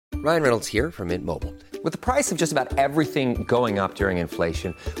Ryan Reynolds here from Mint Mobile. With the price of just about everything going up during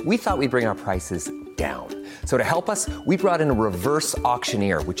inflation, we thought we'd bring our prices down. So to help us, we brought in a reverse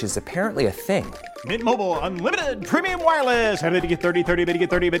auctioneer, which is apparently a thing. Mint Mobile Unlimited Premium Wireless. How to get 30, 30, bit to get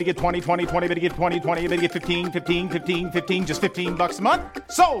 30, bit to get 20, 20, 20, bit to get 20, 20, bit to get 15, 15, 15, 15, just $15 a month?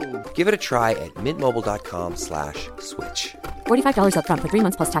 Sold! Give it a try at mintmobile.com/switch. $45 up front for 3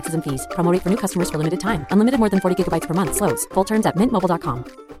 months plus taxes and fees. Promo rate for new customers for limited time. Unlimited more than 40 gigabytes per month. Slows full terms at mintmobile.com.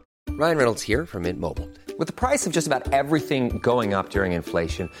 Ryan Reynolds here from Mint Mobile. With the price of just about everything going up during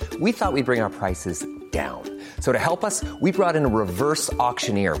inflation, we thought we'd bring our prices down. So to help us, we brought in a reverse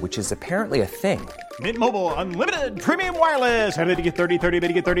auctioneer, which is apparently a thing. Mint Mobile Unlimited Premium Wireless. How to get 30, 30, bit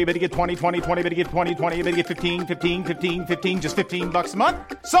to get 30, bit to get 20, 20, 20, bit to get 20, 20, bit to get 15, 15, 15, 15, just $15 a month?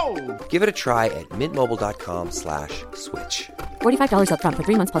 Sold! Give it a try at mintmobile.com/switch. $45 up front for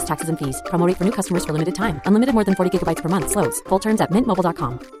 3 months plus taxes and fees. Promo rate for new customers for limited time. Unlimited more than 40 gigabytes per month. Slows full terms at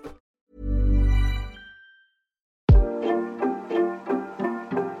mintmobile.com.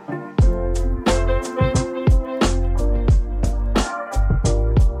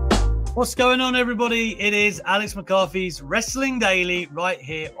 What's going on, everybody? It is Alex McCarthy's Wrestling Daily right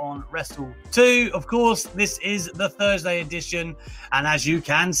here on Wrestle 2. Of course, this is the Thursday edition, and as you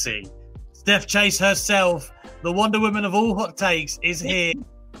can see, Steph Chase herself, the Wonder Woman of all hot takes, is here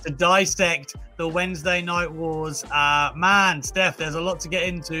to dissect the Wednesday Night Wars. Man, Steph, there's a lot to get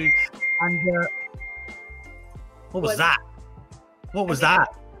into. And what was that? What was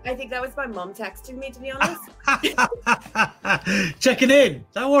that? I think that was my mom texting me, to be honest. Checking in.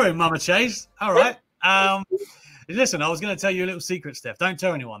 Don't worry, Mama Chase. All right. Listen, I was going to tell you a little secret, Steph. Don't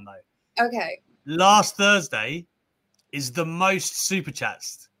tell anyone, though. Okay. Last Thursday is the most super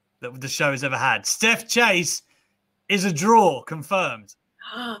chats that the show has ever had. Steph Chase is a draw, confirmed.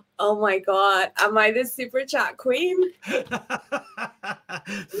 Oh, my God. Am I the super chat queen?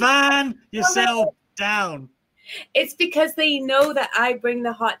 Fan yourself down. It's because they know that I bring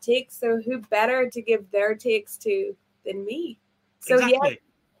the hot takes, so who better to give their takes to than me? So exactly. Yeah,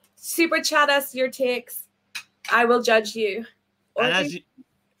 super chat us your takes. I will judge you.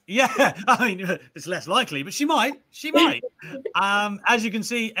 Yeah, I mean, it's less likely, but she might. As you can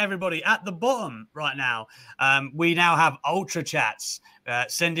see, everybody, at the bottom right now, we now have Ultra Chats.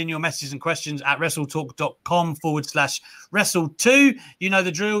 Send in your messages and questions at wrestletalk.com/wrestle2. You know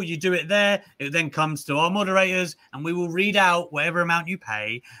the drill. You do it there. It then comes to our moderators, and we will read out whatever amount you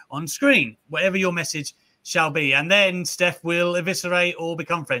pay on screen, whatever your message shall be. And then Steph will eviscerate or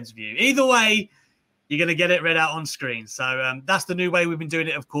become friends with you. Either way, you're going to get it read out on screen. So that's the new way we've been doing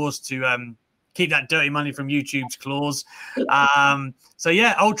it, of course, to keep that dirty money from YouTube's claws. So,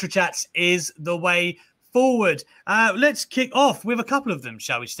 yeah, Ultra Chats is the way forward. Let's kick off with a couple of them,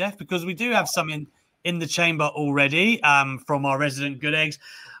 shall we, Steph? Because we do have some in the chamber already from our resident good eggs.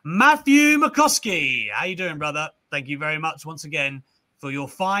 Matthew McCoskey. How you doing, brother? Thank you very much once again for your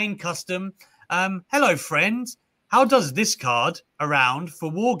fine custom. Hello, friend. How does this card around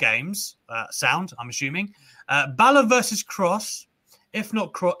for War Games sound, I'm assuming? Balor versus Cross. If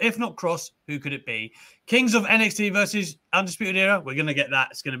not Cross, who could it be? Kings of NXT versus Undisputed Era. We're going to get that.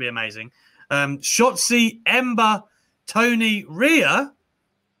 It's going to be amazing. Shotzi, Ember, Tony, Rhea.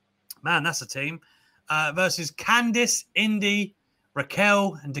 Man, that's a team. Versus Candice, Indy,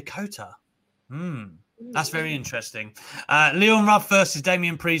 Raquel, and Dakota. That's very interesting. Leon Ruff versus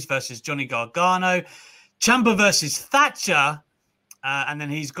Damian Priest versus Johnny Gargano. Ciampa versus Thatcher. And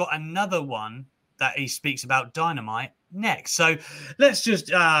then he's got another one that he speaks about Dynamite next. So let's just,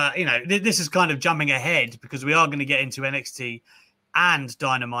 this is kind of jumping ahead because we are going to get into NXT and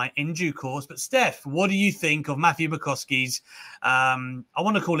Dynamite in due course. But Steph, what do you think of Matthew McCoskey's, I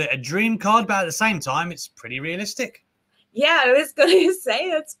want to call it a dream card, but at the same time, it's pretty realistic. Yeah, I was going to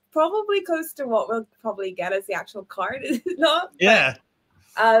say it's probably close to what we'll probably get as the actual card, is it not? Yeah.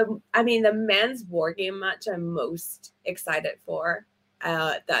 I mean, the men's War Game match I'm most excited for.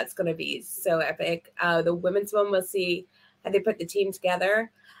 That's going to be so epic. The women's one, we'll see how they put the team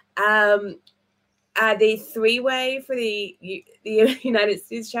together. The three-way for the United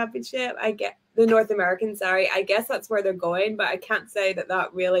States Championship, I get the North American, I guess that's where they're going, but I can't say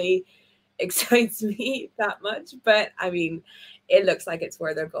that really excites me that much. But I mean, it looks like it's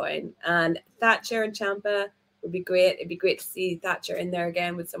where they're going. And Thatcher and Ciampa would be great. It'd be great to see Thatcher in there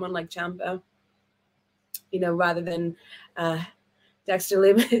again with someone like Ciampa, rather than Dexter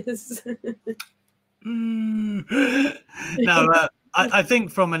Lumis. No, I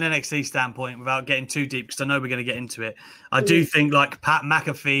think from an NXT standpoint, without getting too deep, because I know we're going to get into it, I do think like Pat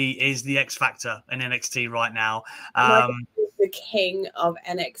McAfee is the X factor in NXT right now. The king of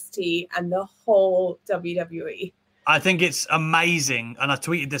NXT and the whole WWE. I think it's amazing, and I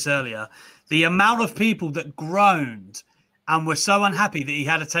tweeted this earlier, the amount of people that groaned and were so unhappy that he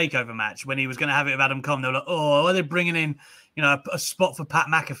had a takeover match when he was going to have it with Adam Cole. They were like, oh, are they bringing in, a spot for Pat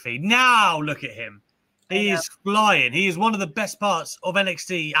McAfee? Now look at him. He is flying. He is one of the best parts of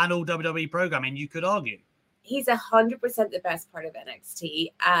NXT and all WWE programming, you could argue. He's 100% the best part of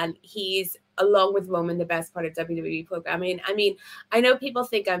NXT, and he's, along with Roman, the best part of WWE programming. I mean, I know people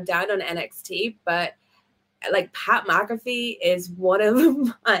think I'm down on NXT, but like Pat McAfee is one of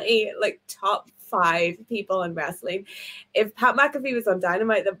my top 5 people in wrestling. If Pat McAfee was on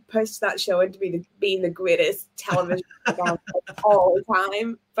Dynamite, that pushed that show into being the greatest television program of all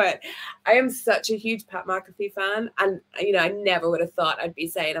time. But I am such a huge Pat McAfee fan, and I never would have thought I'd be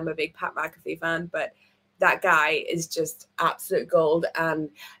saying I'm a big Pat McAfee fan, but that guy is just absolute gold, and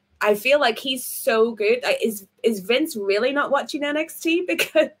I feel like he's so good. Is Vince really not watching NXT?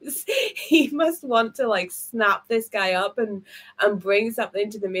 Because he must want to snap this guy up and bring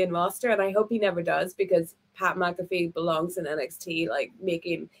something to the main roster. And I hope he never does, because Pat McAfee belongs in NXT,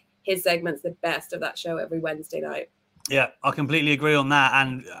 making his segments the best of that show every Wednesday night. Yeah, I completely agree on that.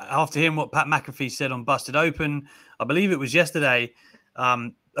 And after hearing what Pat McAfee said on Busted Open, I believe it was yesterday,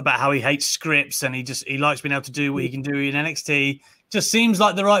 about how he hates scripts and he likes being able to do what he can do in NXT. Just seems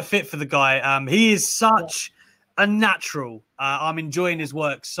like the right fit for the guy. He is such a natural. I'm enjoying his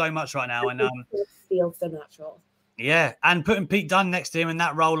work so much right now. And it feels so natural. Yeah, and putting Pete Dunne next to him in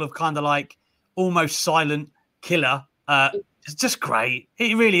that role of kind of almost silent killer, it's just great.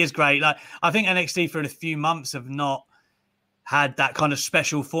 He really is great. I think NXT for a few months have not had that kind of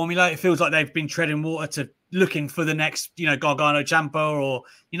special formula. It feels like they've been treading water to looking for the next, Gargano Ciampa, or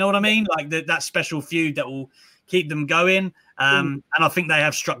you know what I mean? That special feud that will keep them going. And I think they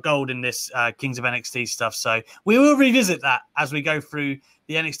have struck gold in this Kings of NXT stuff. So we will revisit that as we go through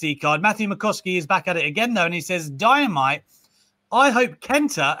the NXT card. Matthew McCoskey is back at it again, though, and he says, Dynamite, I hope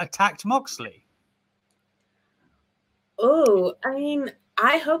Kenta attacked Moxley. Oh, I mean,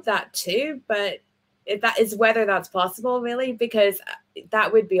 I hope that too, but that is whether that's possible, really, because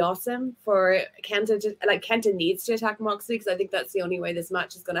that would be awesome for Kenta. Kenta needs to attack Moxley, because I think that's the only way this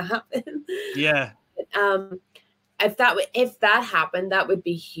match is going to happen. Yeah. If that happened, that would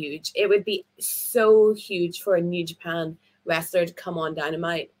be huge. It would be so huge for a New Japan wrestler to come on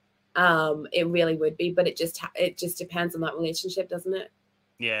Dynamite. It really would be, but it just depends on that relationship, doesn't it?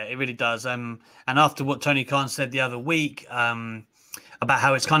 Yeah, it really does. And after what Tony Khan said the other week, about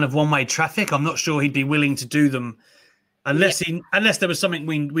how it's kind of one-way traffic, I'm not sure he'd be willing to do them unless there was something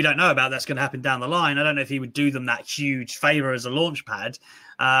we don't know about that's going to happen down the line. I don't know if he would do them that huge favor as a launch pad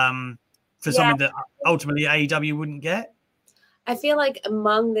for something that ultimately AEW wouldn't get. I feel like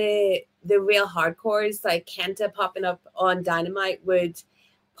among the real hardcores, Kenta popping up on Dynamite would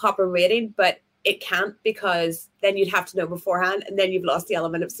pop a rating, but it can't, because then you'd have to know beforehand, and then you've lost the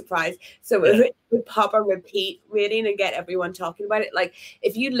element of surprise. So it would pop a repeat rating and get everyone talking about it.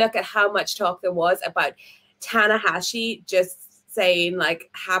 If you look at how much talk there was about Tanahashi just saying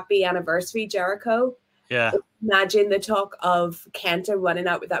happy anniversary Jericho. Yeah. Imagine the talk of Kenta running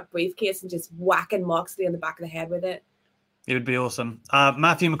out with that briefcase and just whacking Moxley on the back of the head with it. It would be awesome.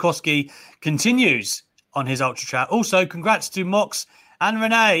 Matthew McCoskey continues on his Ultra Chat. Also, congrats to Mox and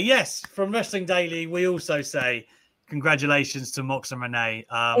Renee. Yes, from Wrestling Daily, we also say congratulations to Mox and Renee.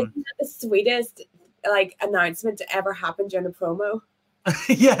 Isn't that the sweetest announcement to ever happen during a promo?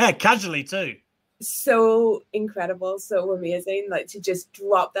 Yeah, casually too. So incredible, so amazing, to just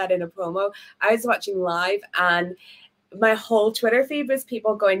drop that in a promo. I was watching live, and my whole Twitter feed was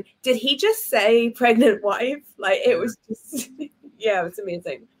people going, did he just say pregnant wife? It was just, yeah, it was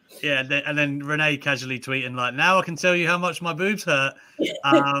amazing. Yeah, and then Renee casually tweeting now I can tell you how much my boobs hurt.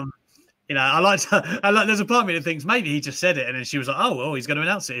 I like there's a part of me that thinks maybe he just said it, and then she was like, oh, he's going to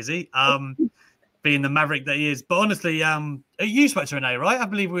announce it, is he? Being the maverick that he is. But honestly, you spoke to Renee, right? I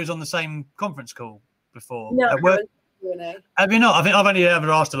believe we was on the same conference call before. No, Renee. Have you not? I think I've only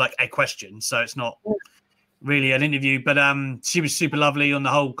ever asked her a question, so it's not really an interview. But she was super lovely on the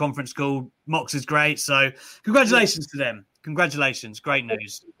whole conference call. Mox is great, so congratulations to them. Congratulations, great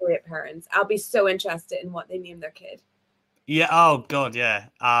news. Great parents. I'll be so interested in what they name their kid. Yeah. Oh God. Yeah.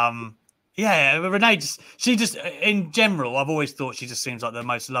 Yeah, Renee she in general, I've always thought she just seems like the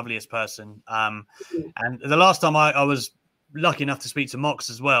most loveliest person. And the last time I was lucky enough to speak to Mox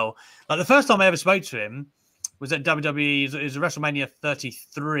as well, the first time I ever spoke to him was at WWE. It was WrestleMania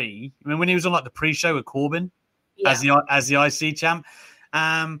 33. I mean, when he was on the pre-show with Corbin as the IC champ.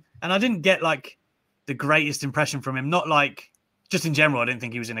 And I didn't get the greatest impression from him. Not just in general, I didn't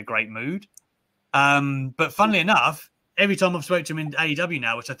think he was in a great mood. But funnily enough, every time I've spoken to him in AEW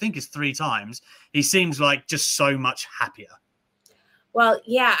now, which I think is 3 times, he seems like just so much happier. Well,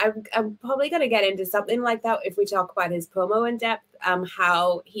 yeah, I'm probably going to get into something like that if we talk about his promo in depth,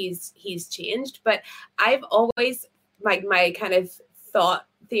 how he's changed. But I've always, my kind of thought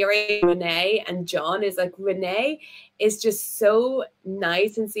theory, Renee and John is like, Renee is just so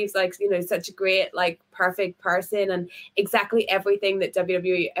nice and seems like, you know, such a great, like, perfect person and exactly everything that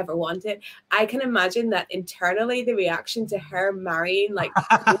WWE ever wanted. I can imagine that internally the reaction to her marrying, like,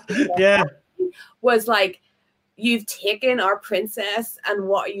 yeah, was like, you've taken our princess and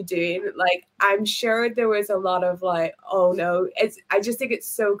what are you doing? Like, I'm sure there was a lot of like, oh no, I just think it's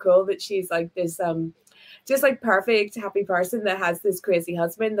so cool that she's like this just like perfect happy person that has this crazy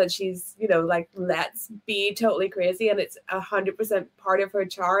husband that she's, you know, like, let's be totally crazy, and it's 100% part of her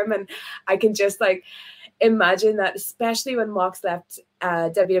charm. And I can just like imagine that, especially when Mox left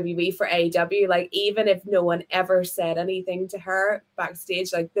WWE for AEW, like, even if no one ever said anything to her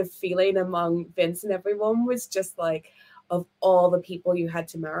backstage, like, the feeling among Vince and everyone was just like, of all the people you had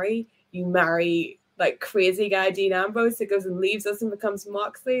to marry, you marry like crazy guy Dean Ambrose that goes and leaves us and becomes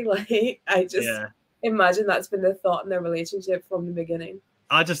Moxley. Like, I just imagine that's been the thought in their relationship from the beginning.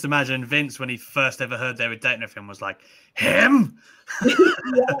 I just imagine Vince, when he first ever heard they were dating him, was like, him?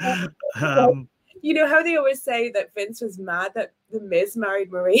 You know how they always say that Vince was mad that The Miz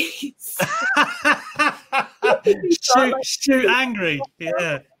married Maurice? shoot angry.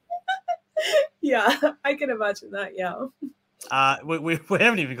 Yeah. Yeah, I can imagine that, yeah. We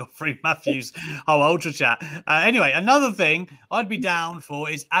haven't even got through Matthew's whole Ultra Chat. Anyway, another thing I'd be down for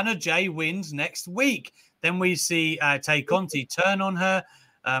is Anna Jay wins next week. Then we see Tay Conti turn on her.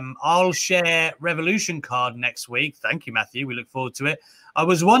 I'll share Revolution card next week. Thank you, Matthew. We look forward to it. I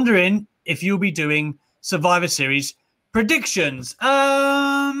was wondering if you'll be doing Survivor Series predictions.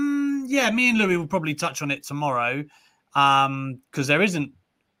 Yeah, me and Louis will probably touch on it tomorrow because there isn't,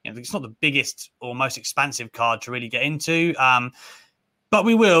 you know, it's not the biggest or most expansive card to really get into. But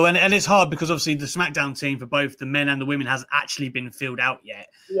we will, and it's hard because obviously the SmackDown team for both the men and the women hasn't actually been filled out yet.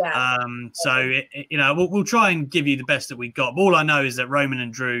 Yeah. You know, we'll try and give you the best that we got. But all I know is that Roman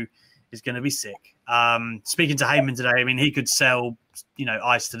and Drew is going to be sick. Speaking to Heyman today, I mean, he could sell, you know,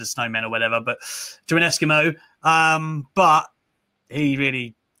 ice to the snowmen or whatever, but to an Eskimo. But he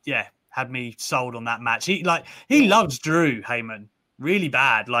really, had me sold on that match. He loves Drew, Heyman. Really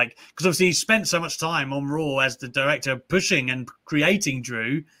bad, like, because obviously he spent so much time on Raw as the director pushing and creating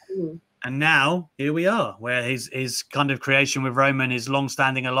Drew, and now here we are, where his kind of creation with Roman, his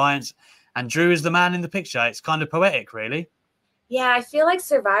long-standing alliance, and Drew is the man in the picture. It's kind of poetic, really. Yeah, I feel like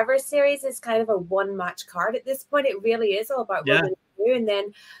Survivor Series is kind of a one-match card at this point. It really is all about Roman and Drew, and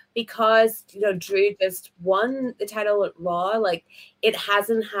then because, you know, Drew just won the title at Raw, like, it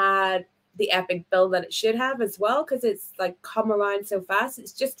hasn't had the epic build that it should have as well, because it's like come around so fast.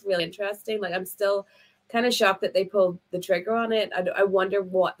 It's just really interesting. Like, I'm still kind of shocked that they pulled the trigger on it. I wonder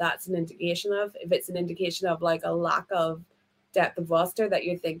what that's an indication of. If it's an indication of like a lack of depth of roster that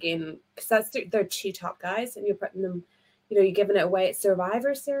you're thinking, because that's they're 2 top guys and you're putting them, you know, you're giving it away at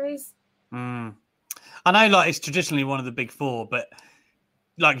Survivor Series. I know, like, it's traditionally one of the big 4, but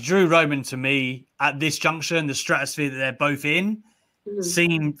like Drew Roman to me at this junction, the stratosphere that they're both in,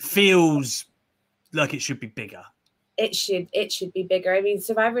 feels like it should be bigger. It should be bigger. I mean,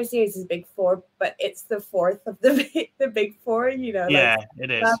 Survivor Series is big 4, but it's the 4th of the big 4. You know, yeah, like, it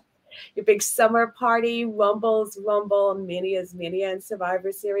is. Your big summer party, Rumble, and Mania's Mania, and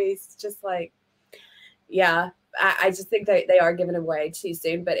Survivor Series. Just like, yeah, I just think that they are giving away too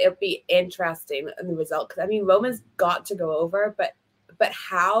soon. But it'll be interesting in the result, because I mean, Roman's got to go over, but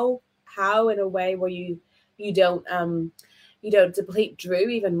how in a way where you don't deplete Drew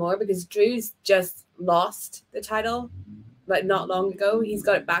even more, because Drew's just lost the title like not long ago. He's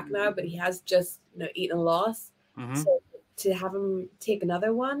got it back now, but he has just, you know, eaten a loss. So to have him take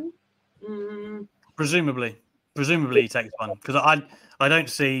another one, presumably he takes one, because I don't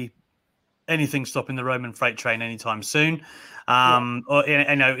see anything stopping the Roman freight train anytime soon. Or,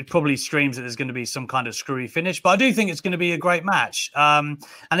 you know, it probably screams that there's going to be some kind of screwy finish, but I do think it's going to be a great match. And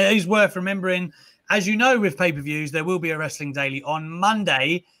it is worth remembering, as you know, with pay-per-views, there will be a Wrestling Daily on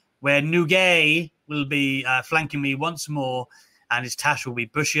Monday where Nugay will be flanking me once more, and his Tash will be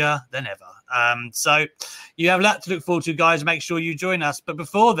bushier than ever. So you have that to look forward to, guys. Make sure you join us. But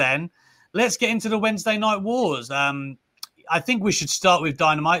before then, let's get into the Wednesday Night Wars. I think we should start with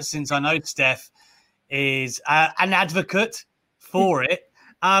Dynamite, since I know Steph is an advocate for it.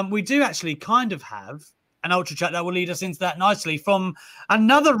 We do actually kind of have an Ultra Chat that will lead us into that nicely from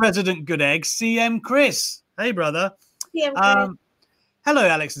another resident good egg, CM Chris. Hey, brother. CM Chris. Hello,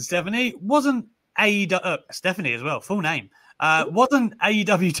 Alex and Stephanie. Wasn't AEW, Stephanie as well, full name. Wasn't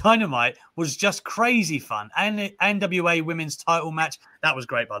AEW Dynamite was just crazy fun. And NWA women's title match, that was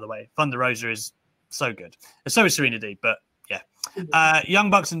great, by the way. Thunder Rosa is so good. So is Serena Deeb, but yeah. Young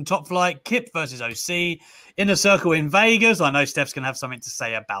Bucks and Top Flight, Kip versus OC, Inner Circle in Vegas. I know Steph's going to have something to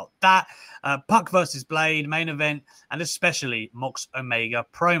say about that. Puck versus Blade, main event, and especially Mox Omega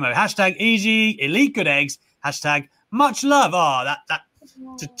promo. Hashtag EG, Elite Good Eggs. Hashtag much love.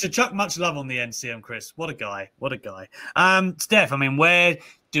 To chuck much love on the NCM, Chris. What a guy. What a guy. Steph, I mean, where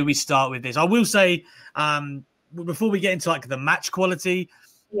do we start with this? I will say, before we get into like the match quality,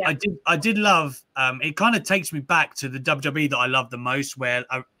 yeah. I did love, it kind of takes me back to the WWE that I love the most, where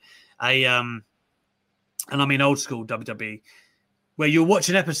and I mean old school WWE, where you'll watch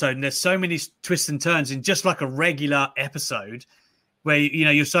an episode and there's so many twists and turns in just like a regular episode, where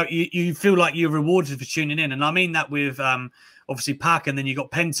you feel like you're rewarded for tuning in. And I mean that with obviously Pac, and then you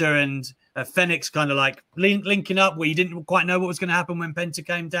got Penta and Phoenix kind of like linking up, where you didn't quite know what was going to happen when Penta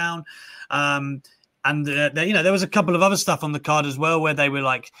came down. And there was a couple of other stuff on the card as well, where they were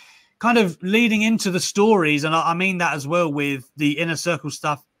like kind of leading into the stories. And I mean that as well with the Inner Circle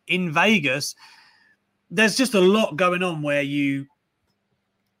stuff in Vegas. There's just a lot going on where you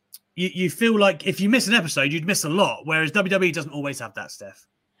feel like if you miss an episode, you'd miss a lot. Whereas WWE doesn't always have that, Steph.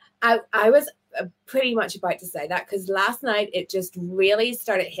 I was pretty much about to say that, because last night it just really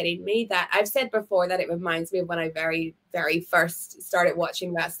started hitting me that I've said before that it reminds me of when I very, very first started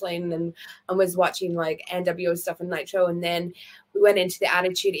watching wrestling and was watching like NWO stuff and Nitro. And then we went into the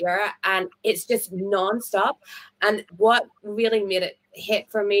Attitude Era, and it's just nonstop. And what really made it hit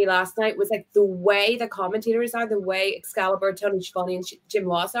for me last night was like the way the commentators are, the way Excalibur, Tony Schiavone, and Jim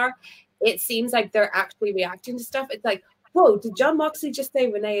Ross are. It seems like they're actually reacting to stuff. It's like, whoa, did John Moxley just say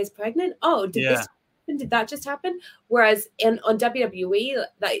Renee is pregnant? Oh, did this happen? Did that just happen? Whereas on WWE,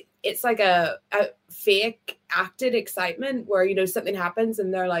 like it's like a fake acted excitement where, something happens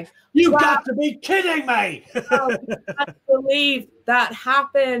and they're like, you got to be kidding me. Oh, I can't believe that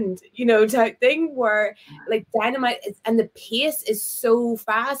happened, type thing, where like Dynamite and the pace is so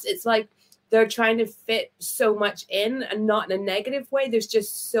fast. It's like they're trying to fit so much in, and not in a negative way. There's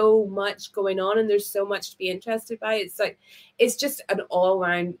just so much going on, and there's so much to be interested by. It's like, it's just an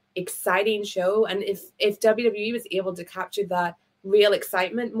all-around exciting show. And if WWE was able to capture that real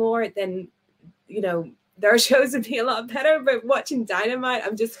excitement more, then, their shows would be a lot better. But watching Dynamite,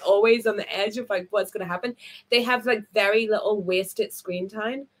 I'm just always on the edge of like, what's going to happen. They have like very little wasted screen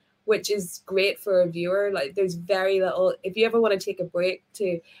time, which is great for a viewer. Like there's very little, if you ever want to take a break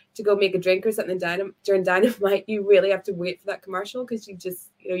to go make a drink or something during Dynamite, you really have to wait for that commercial, because you just,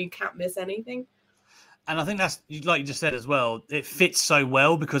 you can't miss anything. And I think that's, like you just said as well, it fits so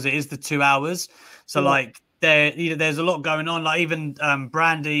well because it is the 2 hours. So like there's a lot going on, like even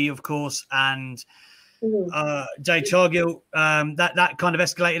Brandy, of course, and Jay Cargill, that kind of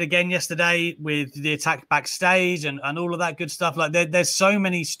escalated again yesterday with the attack backstage and all of that good stuff. Like there's so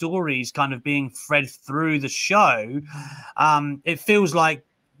many stories kind of being thread through the show. It feels like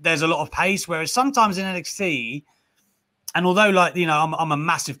there's a lot of pace, whereas sometimes in NXT, and although like, I'm a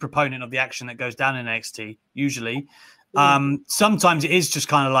massive proponent of the action that goes down in NXT usually, sometimes it is just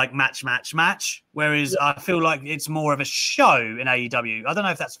kind of like match, whereas I feel like it's more of a show in AEW. I don't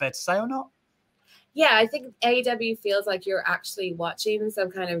know if that's fair to say or not. Yeah, I think AEW feels like you're actually watching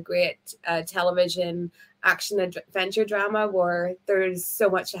some kind of great television action adventure drama where there's so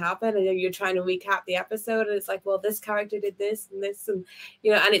much to happen, and you're trying to recap the episode, and it's like, well, this character did this and this, and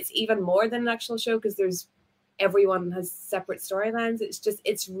and it's even more than an actual show, because everyone has separate storylines.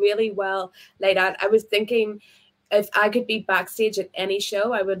 It's really well laid out. I was thinking, if I could be backstage at any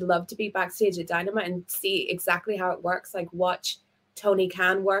show, I would love to be backstage at Dynamite and see exactly how it works. Like watch Tony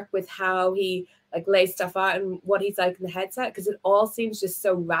Khan work with how he like lays stuff out and what he's like in the headset, because it all seems just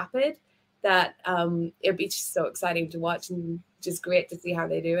so rapid that it'd be just so exciting to watch, and just great to see how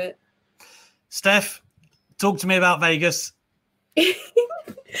they do it. Steph, talk to me about Vegas.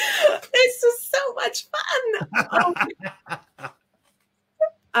 It's just so much fun.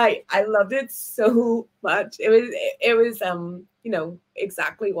 I loved it so much. It was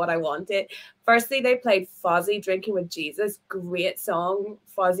exactly what I wanted. Firstly, they played Fozzy Drinking with Jesus. Great song.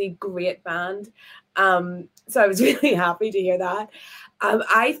 Fozzy, great band. So I was really happy to hear that.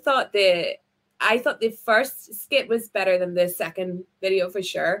 I thought the first skit was better than the second video for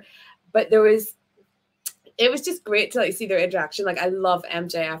sure, but it was just great to like see their interaction. Like I love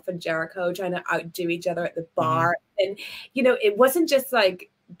MJF and Jericho trying to outdo each other at the bar, and it wasn't just like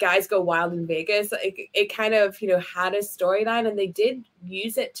guys go wild in Vegas. It kind of had a storyline, and they did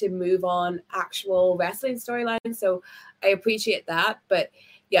use it to move on actual wrestling storylines. So I appreciate that, but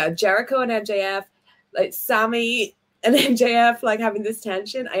yeah, Jericho and MJF, like Sammy and MJF, like having this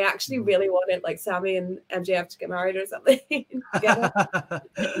tension. I actually really wanted like Sammy and MJF to get married or something together,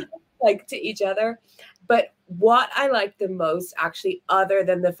 like to each other. But what I liked the most, actually, other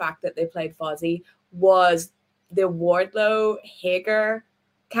than the fact that they played Fozzy, was the Wardlow Hager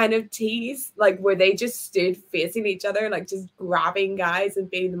kind of tease, like where they just stood facing each other, like just grabbing guys and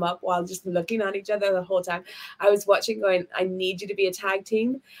beating them up while just looking at each other the whole time. I was watching going, I need you to be a tag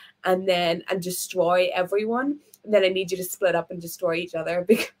team and destroy everyone. And then I need you to split up and destroy each other,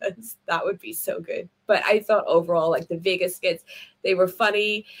 because that would be so good. But I thought overall, like the Vegas skits, they were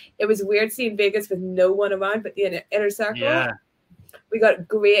funny. It was weird seeing Vegas with no one around but the inner circle. Yeah. We got a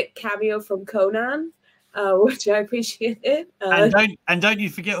great cameo from Conan, which I appreciated. And don't you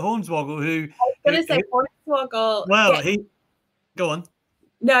forget Hornswoggle, who I was going to say Hornswoggle. Well, go on.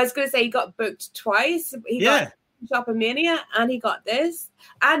 No, I was going to say he got booked twice. He got Shopomania, and he got this.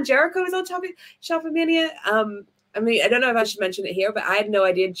 And Jericho was on Shopomania. I mean, I don't know if I should mention it here, but I had no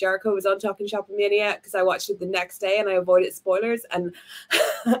idea Jericho was on Talking Shopomania because I watched it the next day and I avoided spoilers. And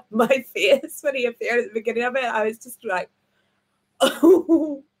my face when he appeared at the beginning of it, I was just like,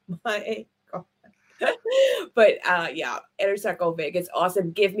 oh my God. But yeah, Inner Circle Vegas,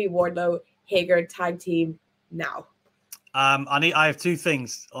 awesome. Give me Wardlow Hager tag team now. I have two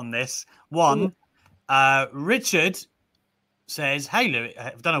things on this. One, Richard says, hey, Louis,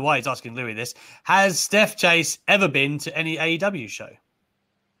 I don't know why he's asking Louis this. Has Steph Chase ever been to any AEW show?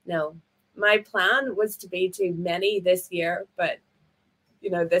 No. My plan was to be to many this year, but,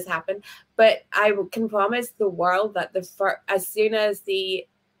 this happened. But I can promise the world that as soon as the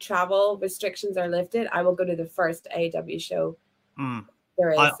travel restrictions are lifted, I will go to the first AEW show.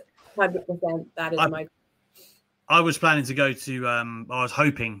 There is 100%. That is my. I was planning to go to, I was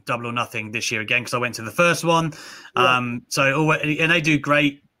hoping Double or Nothing this year again, because I went to the first one. And they do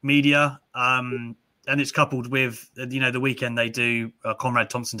great media. And it's coupled with, the weekend they do, Conrad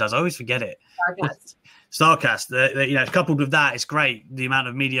Thompson does. I always forget it. Starcast. It's coupled with that. It's great, the amount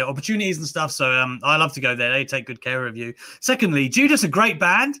of media opportunities and stuff. So I love to go there. They take good care of you. Secondly, Judas, a great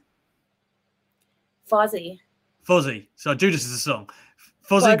band. Fozzy. So Judas is a song.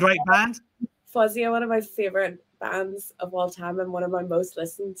 Fozzy, great band. Fozzy are one of my favorite bands of all time and one of my most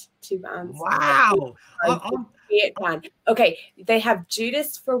listened to bands. Wow. Great band. Okay, they have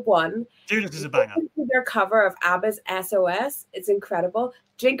Judas for one. Judas is a banger. Their cover of ABBA's SOS, it's incredible.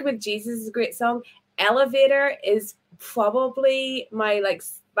 Drink with Jesus is a great song. Elevator is probably my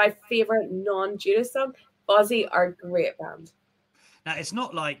favorite non-Judas song. Fozzy are a great band. Now, it's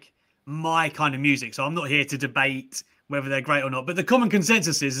not like my kind of music, so I'm not here to debate whether they're great or not, but the common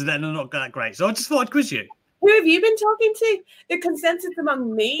consensus is that they're not that great. So I just thought I'd quiz you. Who have you been talking to? The consensus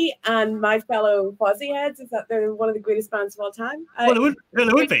among me and my fellow Fozzy heads is that they're one of the greatest bands of all time. Well,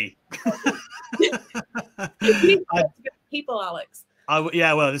 it would be. People, Alex.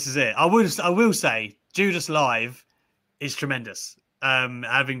 This is it. I will say Judas Live is tremendous.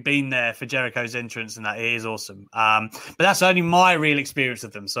 Having been there for Jericho's entrance, and that it is awesome. But that's only my real experience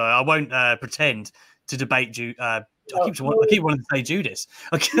of them, so I won't pretend to debate I keep wanting to say Judas.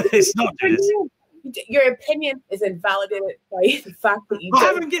 Okay, it's not Judas. Your opinion is invalidated by the fact that you.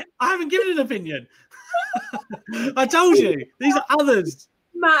 I haven't given an opinion. I told you these are others.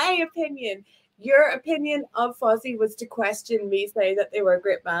 My opinion. Your opinion of Fozzy was to question me saying that they were a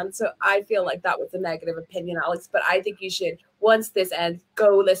great band. So I feel like that was a negative opinion, Alex. But I think you should, once this ends,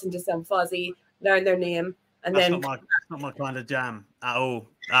 go listen to some Fozzy, learn their name, and that's then. That's not my kind of jam at all.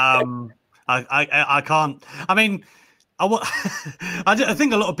 I can't. I mean, I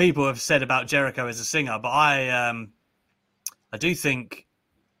think a lot of people have said about Jericho as a singer, but I do think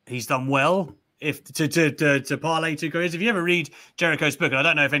he's done well. If to parlay two careers, if you ever read Jericho's book, and I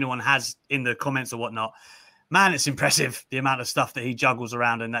don't know if anyone has in the comments or whatnot, man, it's impressive the amount of stuff that he juggles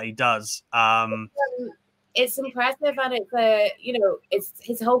around and that he does. It's impressive, and it's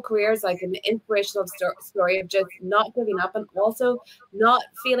his whole career is like an inspirational story of just not giving up and also not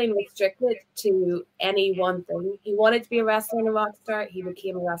feeling restricted to any one thing. He wanted to be a wrestler and a rock star. He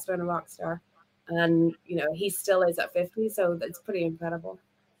became a wrestler and a rock star, and he still is at 50. So that's pretty incredible.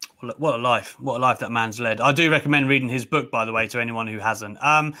 What a life that man's led. I do recommend reading his book, by the way, to anyone who hasn't.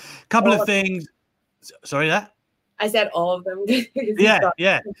 Couple of things. Sorry, that? I said all of them.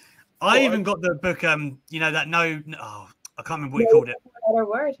 Yeah. I even got the book, I can't remember what you called it. Better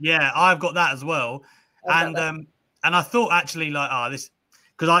word. Yeah, I've got that as well. And I thought actually this,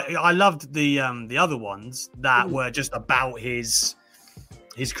 because I loved the other ones that were just about his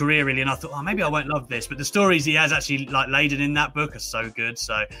career really, and I thought, maybe I won't love this, but the stories he has actually laid in that book are so good.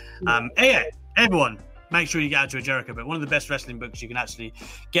 So, everyone, make sure you get out to a Jericho book. One of the best wrestling books you can actually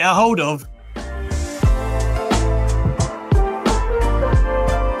get a hold of.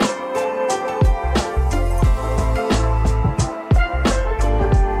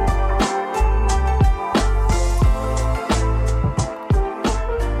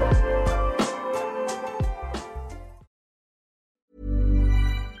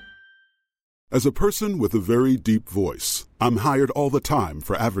 As a person with a very deep voice, I'm hired all the time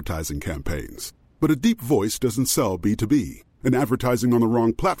for advertising campaigns. But a deep voice doesn't sell B2B, and advertising on the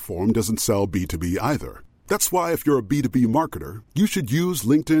wrong platform doesn't sell B2B either. That's why if you're a B2B marketer, you should use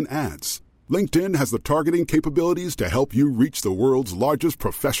LinkedIn ads. LinkedIn has the targeting capabilities to help you reach the world's largest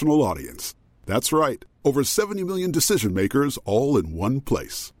professional audience. That's right, over 70 million decision makers all in one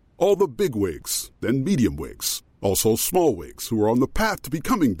place. All the big wigs, then medium wigs, also small wigs who are on the path to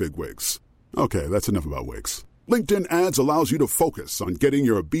becoming big wigs. Okay, that's enough about wigs. LinkedIn ads allows you to focus on getting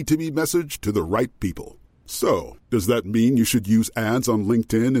your B2B message to the right people. So, does that mean you should use ads on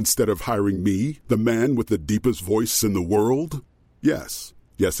LinkedIn instead of hiring me, the man with the deepest voice in the world? Yes.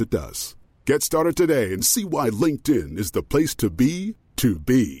 Yes, it does. Get started today and see why LinkedIn is the place to be to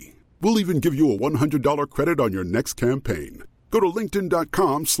be. We'll even give you a $100 credit on your next campaign. Go to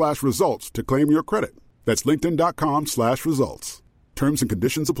linkedin.com/results to claim your credit. That's linkedin.com/results. Terms and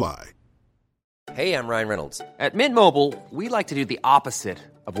conditions apply. Hey, I'm Ryan Reynolds. At Mint Mobile, we like to do the opposite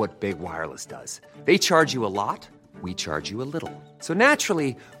of what Big Wireless does. They charge you a lot, we charge you a little. So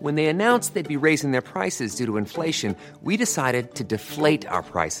naturally, when they announced they'd be raising their prices due to inflation, we decided to deflate our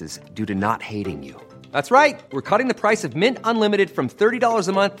prices due to not hating you. That's right. We're cutting the price of Mint Unlimited from $30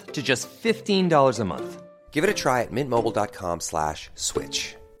 a month to just $15 a month. Give it a try at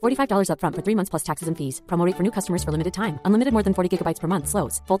mintmobile.com/switch. $45 up front for 3 months plus taxes and fees. Promo rate for new customers for limited time. Unlimited more than 40 gigabytes per month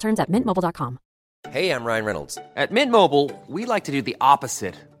slows. Full terms at mintmobile.com. Hey, I'm Ryan Reynolds. At Mint Mobile, we like to do the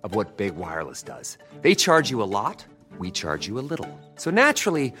opposite of what Big Wireless does. They charge you a lot, we charge you a little. So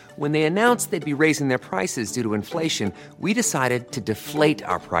naturally, when they announced they'd be raising their prices due to inflation, we decided to deflate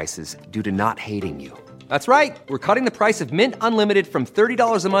our prices due to not hating you. That's right. We're cutting the price of Mint Unlimited from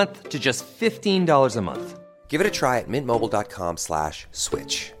 $30 a month to just $15 a month. Give it a try at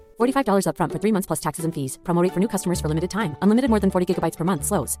mintmobile.com/switch. $45 up front for 3 months plus taxes and fees. Promo rate for new customers for limited time. Unlimited more than 40 gigabytes per month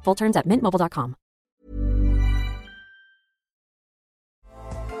slows. Full terms at mintmobile.com.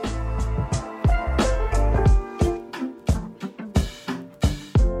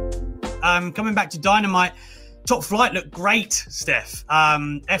 Coming back to Dynamite, Top Flight looked great, Steph.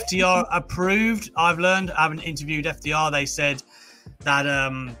 FTR approved. I've learned, I haven't interviewed FTR. They said that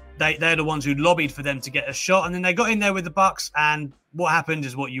they're the ones who lobbied for them to get a shot. And then they got in there with the Bucks, and what happened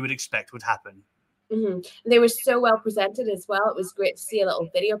is what you would expect would happen. Mm-hmm. They were so well presented as well. It was great to see a little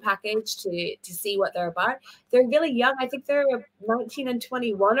video package to see what they're about. They're really young. I think they're 19 and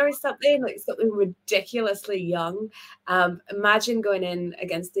 21 or something ridiculously young. Imagine going in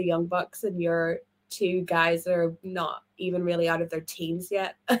against the Young Bucks and your two guys are not even really out of their teens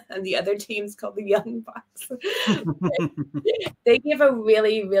yet, and the other team's called the Young Bucks. They give a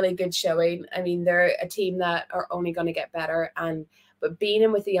really, really good showing. I mean, they're a team that are only going to get better, but being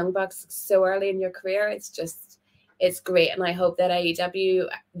in with the Young Bucks so early in your career, it's great. And I hope that AEW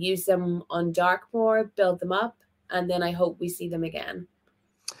use them on Dark more, build them up, and then I hope we see them again.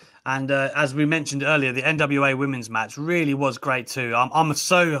 And as we mentioned earlier, the NWA women's match really was great too.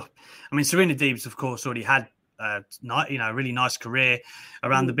 Serena Deeb's, of course, already had a really nice career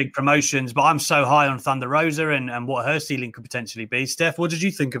around the big promotions, but I'm so high on Thunder Rosa and what her ceiling could potentially be. Steph, what did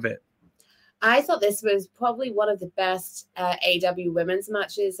you think of it? I thought this was probably one of the best AEW women's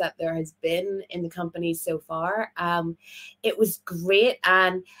matches that there has been in the company so far. It was great.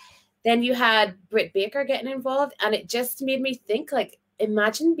 And then you had Britt Baker getting involved, and it just made me think, like,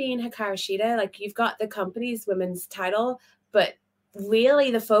 imagine being Hikaru Shida. Like, you've got the company's women's title, but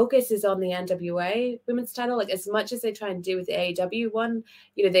really the focus is on the NWA women's title. Like, as much as they try and do with the AEW one,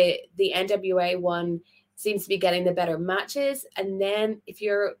 the NWA one seems to be getting the better matches. And then if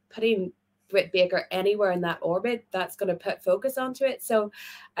you're putting Britt Baker anywhere in that orbit, that's going to put focus onto it. So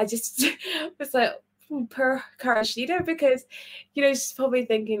I just was like, per Karashida, because she's probably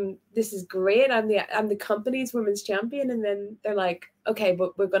thinking, this is great, I'm the company's women's champion, and then they're like, okay,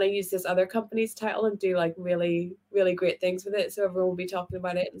 but we're going to use this other company's title and do like really, really great things with it, so everyone will be talking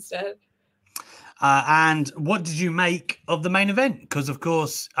about it instead. And what did you make of the main event? Because of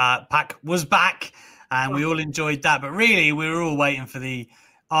course Pac was back and we all enjoyed that, but really we were all waiting for the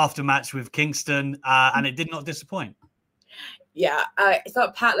aftermatch with Kingston, and it did not disappoint. Yeah, I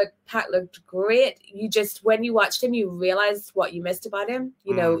thought Pat looked great. When you watched him, you realized what you missed about him.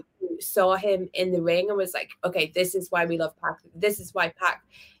 You saw him in the ring and was like, okay, this is why we love Pac. This is why Pac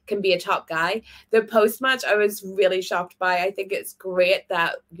can be a top guy. The post-match, I was really shocked by. I think it's great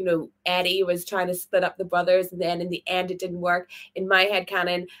that, Eddie was trying to split up the brothers, and then in the end, it didn't work. In my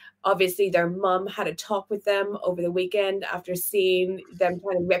headcanon, obviously their mum had a talk with them over the weekend after seeing them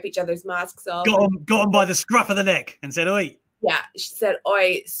trying to rip each other's masks off. Got them by the scruff of the neck and said, "Oi." Yeah, she said,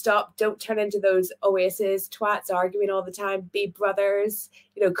 "Oi, stop, don't turn into those Oasis twats arguing all the time. Be brothers.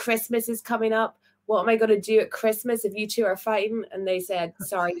 Christmas is coming up. What am I going to do at Christmas if you two are fighting?" And they said,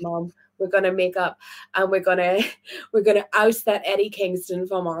 "Sorry, Mom, we're going to make up, and we're going to oust that Eddie Kingston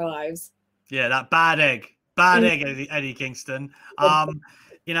from our lives." Yeah, that bad egg, Eddie Kingston.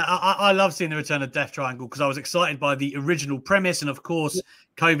 I love seeing the return of Death Triangle because I was excited by the original premise, and of course,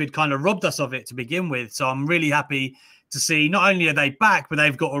 COVID kind of robbed us of it to begin with. So I'm really happy to see not only are they back, but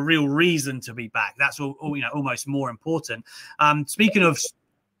they've got a real reason to be back. That's almost more important. Speaking of.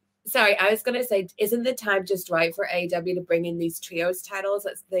 Sorry, I was going to say, isn't the time just right for AEW to bring in these trios titles?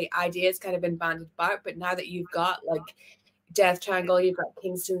 That's the idea has kind of been banded about, but now that you've got like Death Triangle, you've got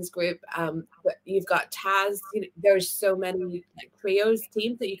Kingston's group, but you've got Taz, there's so many trios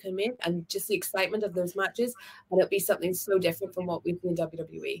teams that you can make, and just the excitement of those matches, and it'll be something so different from what we've seen in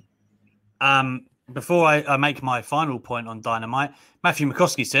WWE. Before I make my final point on Dynamite, Matthew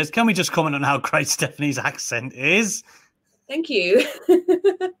McCoskey says, "Can we just comment on how great Stephanie's accent is?" Thank you.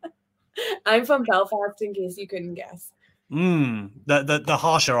 I'm from Belfast, in case you couldn't guess. The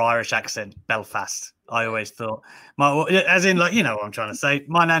harsher Irish accent, Belfast. I always thought, as in, what I'm trying to say.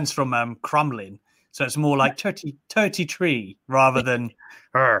 My nan's from Crumlin, so it's more like 33 rather than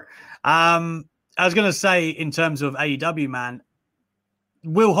her. I was going to say, in terms of AEW, man,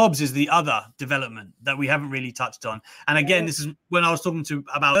 Will Hobbs is the other development that we haven't really touched on. And again, this is when I was talking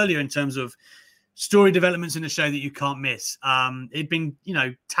about earlier in terms of story developments in the show that you can't miss. It'd been,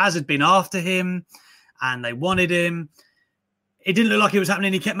 Taz had been after him and they wanted him. It didn't look like it was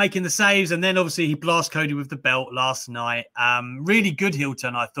happening. He kept making the saves. And then obviously he blast Cody with the belt last night. Really good heel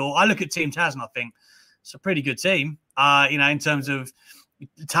turn, I thought. I look at Team Taz and I think it's a pretty good team. In terms of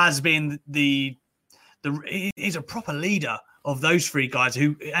Taz being he's a proper leader of those three guys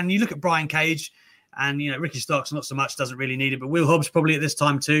and you look at Brian Cage and, Ricky Starks not so much, doesn't really need it, but Will Hobbs probably at this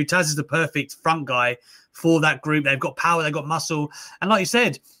time too. Taz is the perfect front guy for that group. They've got power, they've got muscle. And like you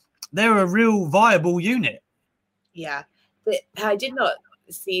said, they're a real viable unit. Yeah. I did not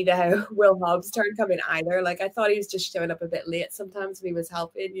see the Will Hobbs turn coming either. Like, I thought he was just showing up a bit late sometimes when he was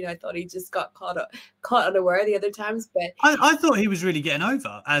helping. I thought he just got caught unaware the other times. But I thought he was really getting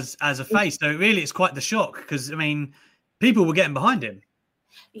over as a face. So really, it's quite the shock because, people were getting behind him.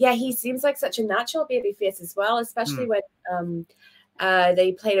 Yeah, he seems like such a natural babyface as well, especially when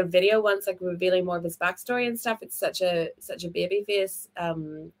they played a video once, like revealing more of his backstory and stuff. It's such a babyface,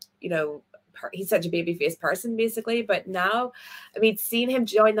 he's such a babyface person, basically. But now, seeing him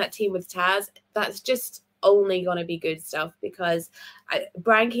join that team with Taz, that's just only going to be good stuff because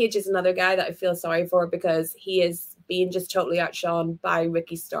Brian Cage is another guy that I feel sorry for because he is being just totally outshone by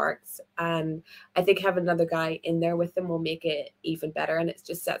Ricky Starks. And I think having another guy in there with them will make it even better. And it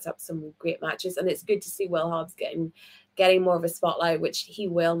just sets up some great matches. And it's good to see Will Hobbs getting more of a spotlight, which he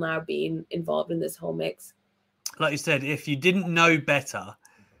will now be involved in this whole mix. Like you said, if you didn't know better,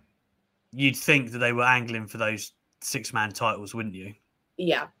 you'd think that they were angling for those 6-man titles, wouldn't you?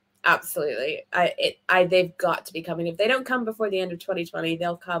 Yeah, absolutely. They've got to be coming. If they don't come before the end of 2020,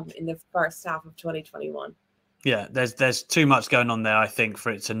 they'll come in the first half of 2021. Yeah, there's too much going on there, I think,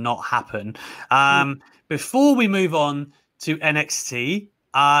 for it to not happen. Before we move on to NXT,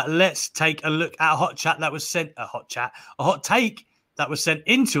 let's take a look at a hot take that was sent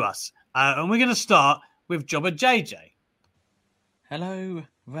into us. And we're going to start with Jobber JJ. Hello,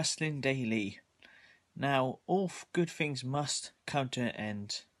 Wrestling Daily. Now, all good things must come to an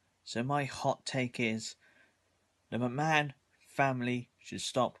end. So my hot take is the McMahon family should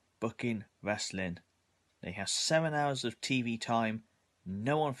stop booking wrestling. They have 7 hours of TV time.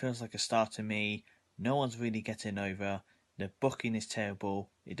 No one feels like a star to me. No one's really getting over. The booking is terrible.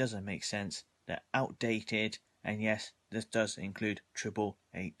 It doesn't make sense. They're outdated. And yes, this does include Triple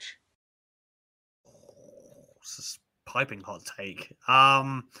H. This piping hot take.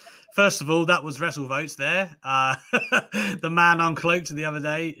 First of all, that was WrestleVotes there. The man uncloaked the other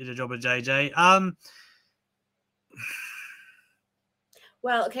day is a job of JJ.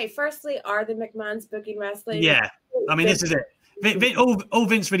 Well, okay, firstly, are the McMahons booking wrestling? Yeah. This is it. All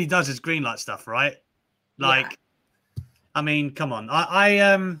Vince really does is greenlight stuff, right? Like, yeah. Come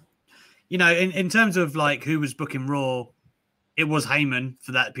on. In terms of like who was booking Raw, it was Heyman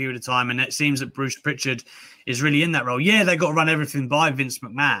for that period of time, and it seems that Bruce Pritchard is really in that role. Yeah, they got to run everything by Vince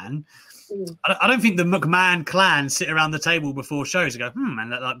McMahon, I don't think the McMahon clan sit around the table before shows and go, and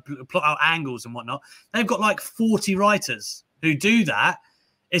like plot out angles and whatnot. They've got like 40 writers who do that.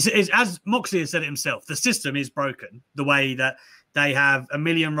 It's as Moxley has said it himself, the system is broken. The way that they have a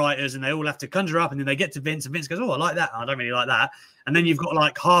million writers and they all have to conjure up, and then they get to Vince, and Vince goes, "Oh, I like that. I don't really like that." And then you've got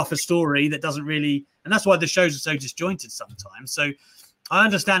like half a story that doesn't really, and that's why the shows are so disjointed sometimes. So I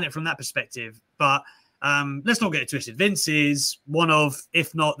understand it from that perspective, but let's not get it twisted. Vince is one of,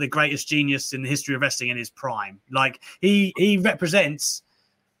 if not the greatest genius in the history of wrestling in his prime. Like he represents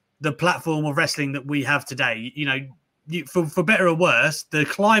the platform of wrestling that we have today. You know, for better or worse, the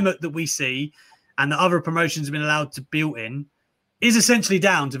climate that we see and that other promotions have been allowed to build in is essentially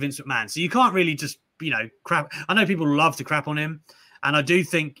down to Vince McMahon. So you can't really just, crap. I know people love to crap on him, and I do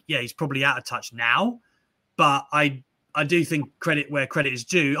think, he's probably out of touch now, but I do think credit where credit is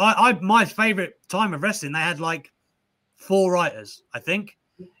due. My favorite time of wrestling, they had like 4 writers, I think,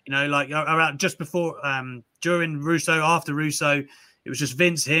 like around just before, during Russo, after Russo, it was just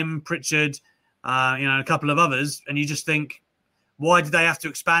Vince, him, Pritchard, a couple of others. And you just think, why did they have to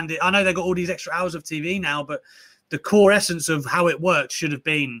expand it? I know they got all these extra hours of TV now, but the core essence of how it worked should have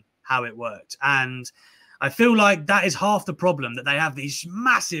been how it worked. And I feel like that is half the problem, that they have these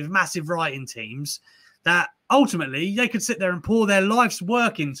massive, massive writing teams that ultimately they could sit there and pour their life's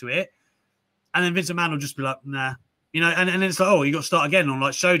work into it. And then Vince McMahon will just be like, nah, and then it's like, oh, you got to start again on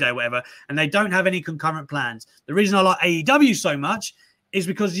like show day or whatever. And they don't have any concurrent plans. The reason I like AEW so much is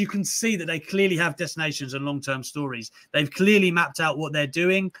because you can see that they clearly have destinations and long-term stories. They've clearly mapped out what they're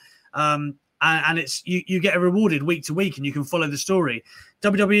doing. And it's you get rewarded week to week, and you can follow the story.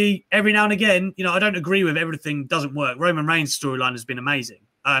 WWE, every now and again, I don't agree with everything doesn't work. Roman Reigns' storyline has been amazing.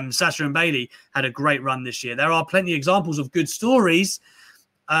 Sasha and Bailey had a great run this year. There are plenty of examples of good stories.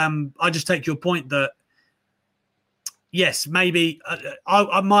 I just take your point that, yes, maybe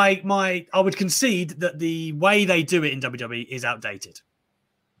I would concede that the way they do it in WWE is outdated.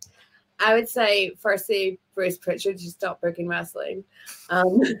 I would say, firstly, Bruce Pritchard should stop booking wrestling.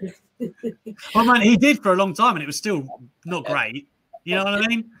 Well, man, he did for a long time, and it was still not great. You know what I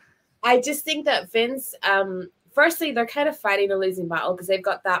mean? I just think that Vince, firstly, they're kind of fighting a losing battle because they've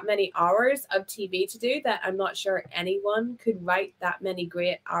got that many hours of TV to do that I'm not sure anyone could write that many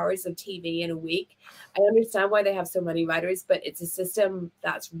great hours of TV in a week. I understand why they have so many writers, but it's a system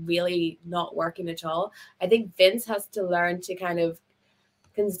that's really not working at all. I think Vince has to learn to kind of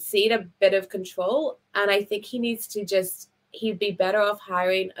concede a bit of control, and I think he needs to he'd be better off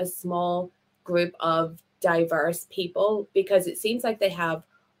hiring a small group of diverse people, because it seems like they have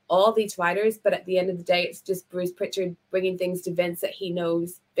all these writers, but at the end of the day, it's just Bruce Pritchard bringing things to Vince that he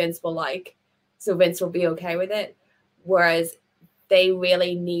knows Vince will like, so Vince will be okay with it. Whereas they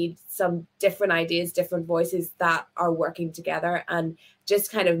really need some different ideas, different voices that are working together, and just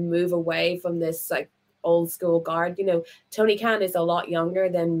kind of move away from this like old school guard. Tony Khan is a lot younger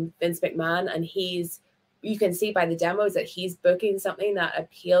than Vince McMahon, and you can see by the demos that he's booking something that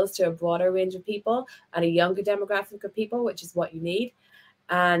appeals to a broader range of people and a younger demographic of people, which is what you need.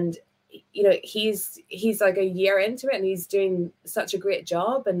 And, he's like a year into it, and he's doing such a great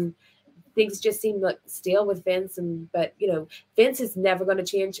job, and things just seem like stale with Vince. But Vince is never going to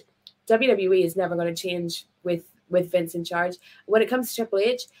change. WWE is never going to change with Vince in charge. When it comes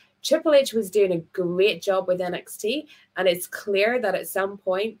to Triple H was doing a great job with NXT, and it's clear that at some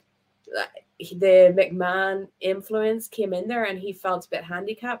point the McMahon influence came in there, and he felt a bit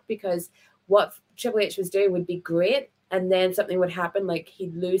handicapped because what Triple H was doing would be great, and then something would happen, like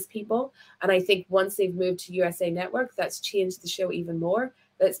he'd lose people. And I think once they've moved to USA Network, that's changed the show even more.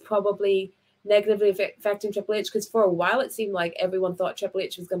 That's probably negatively affecting Triple H, because for a while it seemed like everyone thought Triple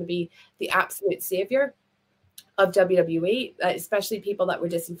H was going to be the absolute savior of WWE, especially people that were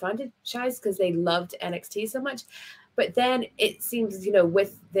disenfranchised because they loved NXT so much. But then it seems,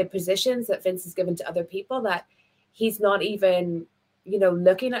 with the positions that Vince has given to other people, that he's not even,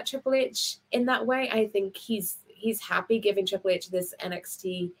 looking at Triple H in that way. I think he's happy giving Triple H this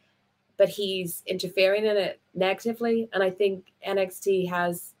NXT, but he's interfering in it negatively. And I think NXT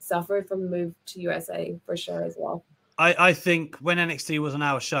has suffered from the move to USA for sure as well. I think when NXT was on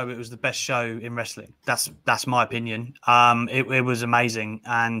our show, it was the best show in wrestling. That's my opinion. It was amazing.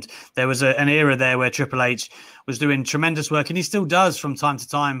 And there was an era there where Triple H was doing tremendous work, and he still does from time to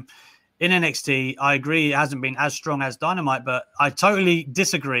time in NXT. I agree it hasn't been as strong as Dynamite, but I totally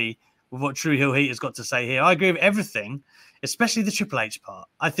disagree with what True Heel Heat has got to say here. I agree with everything, especially the Triple H part.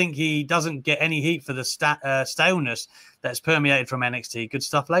 I think he doesn't get any heat for the staleness that's permeated from NXT. Good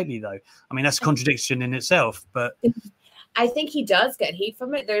stuff lately, though. I mean, that's a contradiction in itself, but I think he does get heat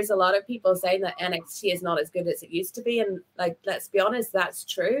from it. There's a lot of people saying that NXT is not as good as it used to be. And let's be honest, that's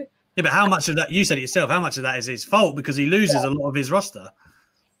true. Yeah, but how much of that, you said it yourself, how much of that is his fault because he loses a lot of his roster?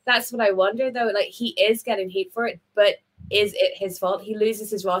 That's what I wonder, though. Like, he is getting heat for it, but is it his fault? He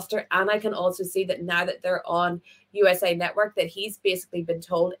loses his roster, and I can also see that now that they're on USA Network, that he's basically been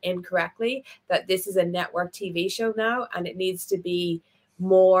told incorrectly that this is a network TV show now, and it needs to be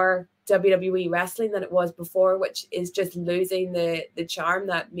more WWE wrestling than it was before, which is just losing the charm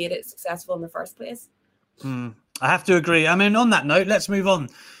that made it successful in the first place. I have to agree. I mean, on that note, let's move on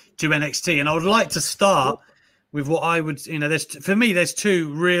to NXT, and I would like to start with what I would, there's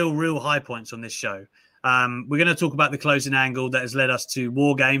two real high points on this show. We're going to talk about the closing angle that has led us to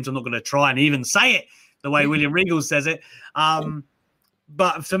War Games. I'm not going to try and even say it the way William Regal says it.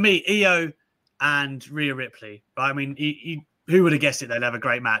 But for me, Io and Rhea Ripley, right? I mean, who would have guessed it? They'd have a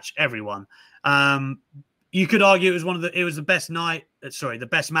great match. Everyone. You could argue it was the best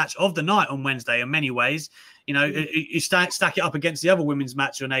match of the night on Wednesday in many ways. You know, you stack it up against the other women's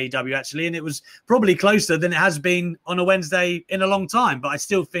match on AEW actually, and it was probably closer than it has been on a Wednesday in a long time. But I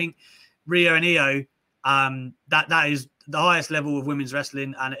still think Rhea and Io, that is the highest level of women's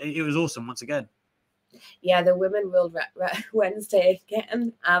wrestling, and it was awesome once again. Yeah, the women ruled Wednesday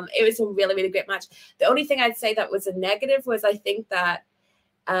again. It was a really great match. The only thing I'd say that was a negative was I think that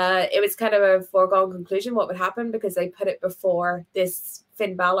it was kind of a foregone conclusion what would happen because they put it before this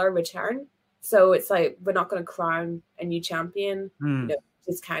Finn Balor return. So it's like, we're not going to crown a new champion,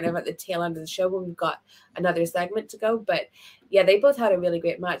 just kind of at the tail end of the show when we've got another segment to go. But yeah, they both had a really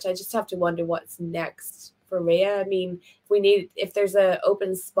great match. I just have to wonder what's next for Rhea. I mean, if there's an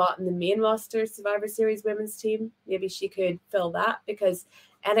open spot in the main roster Survivor Series women's team, maybe she could fill that because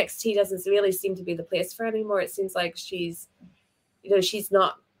NXT doesn't really seem to be the place for her anymore. It seems like she's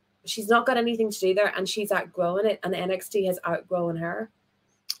not got anything to do there, and she's outgrowing it, and NXT has outgrown her.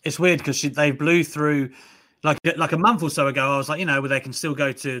 It's weird because they blew through like a month or so ago. I was like, where they can still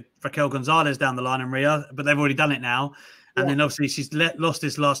go to Raquel Gonzalez down the line and Rhea, but they've already done it now. And then obviously she's lost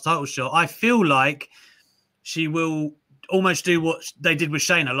this last title shot. I feel like she will almost do what they did with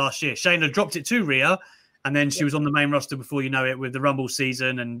Shayna last year. Shayna dropped it to Rhea, and then she was on the main roster before you know it with the Rumble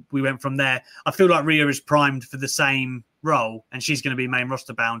season, and we went from there. I feel like Rhea is primed for the same role, and she's going to be main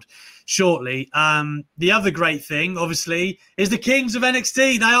roster bound shortly. The other great thing, obviously, is the Kings of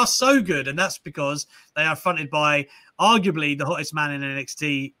NXT. They are so good, and that's because they are fronted by arguably the hottest man in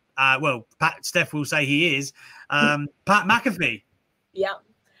NXT. Steph will say he is, Pat McAfee. Yeah.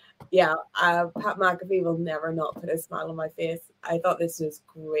 Pat McAfee will never not put a smile on my face. I thought this was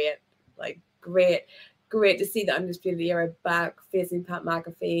great. Like, great to see the Undisputed Era back facing Pat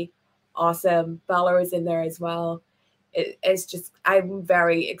McAfee. Awesome. Balor is in there as well. It's just, I'm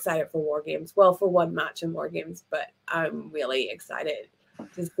very excited for War Games. Well, for one match in War Games, but I'm really excited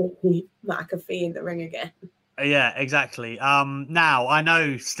to see McAfee in the ring again. Yeah, exactly. Now, I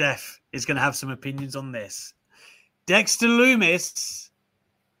know Steph is going to have some opinions on this. Dexter Lumis,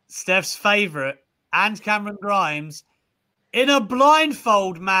 Steph's favorite, and Cameron Grimes in a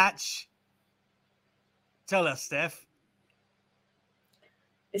blindfold match. Tell us, Steph.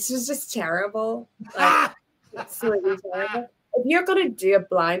 This was just terrible. Like, absolutely terrible. If you're going to do a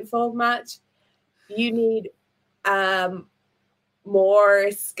blindfold match, you need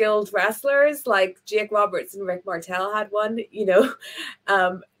more skilled wrestlers like Jake Roberts and Rick Martel had one.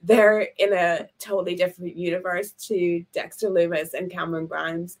 They're in a totally different universe to Dexter Lumis and Cameron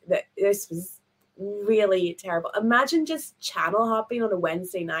Grimes. This was really terrible. Imagine just channel hopping on a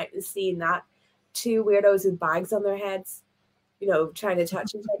Wednesday night and seeing that two weirdos with bags on their heads, trying to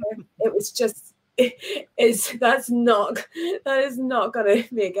touch each other. It was just, that is not going to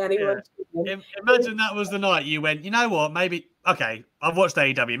make anyone. Yeah. Imagine that was the night you went, you know what, maybe, okay, I've watched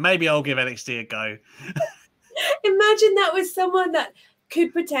AEW, maybe I'll give NXT a go. Imagine that was someone that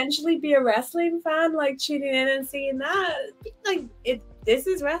could potentially be a wrestling fan, like tuning in and seeing that. Like, this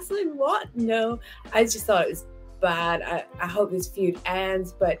is wrestling? What? No, I just thought it was bad. I hope this feud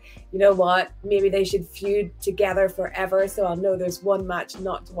ends, but you know what? Maybe they should feud together forever, so I'll know there's one match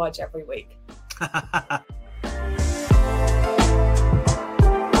not to watch every week.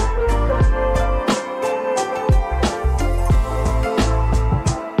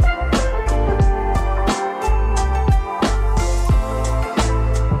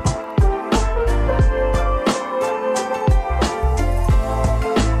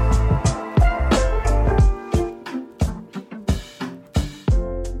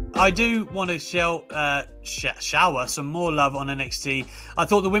 I do want to shower some more love on NXT. I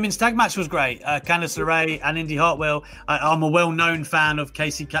thought the women's tag match was great. Candice LeRae and Indy Hartwell. I'm a well-known fan of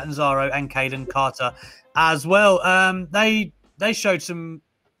Kacy Catanzaro and Kaden Carter as well. They showed some,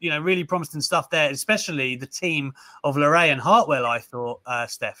 really promising stuff there, especially the team of LeRae and Hartwell, I thought,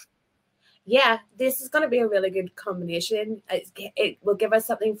 Steph. Yeah, this is going to be a really good combination. It will give us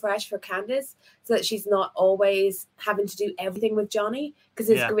something fresh for Candice so that she's not always having to do everything with Johnny, because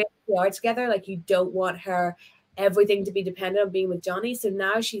it's great they are together. Like, you don't want her everything to be dependent on being with Johnny. So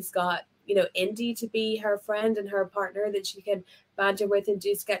now she's got, Indy to be her friend and her partner that she can banter with and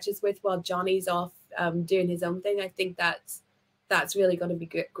do sketches with while Johnny's off doing his own thing. I think that's really going to be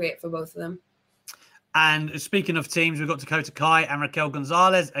great for both of them. And speaking of teams, we've got Dakota Kai and Raquel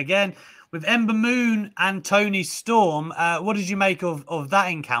Gonzalez again with Ember Moon and Toni Storm. What did you make of that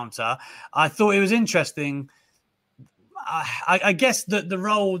encounter? I thought it was interesting. I guess that the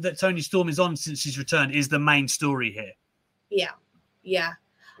role that Toni Storm is on since she's returned is the main story here. Yeah.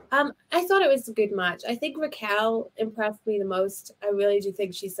 I thought it was a good match. I think Raquel impressed me the most. I really do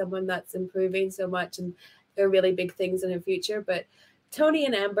think she's someone that's improving so much, and there are really big things in her future. But Toni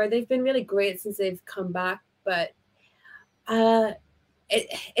and Ember, they've been really great since they've come back. But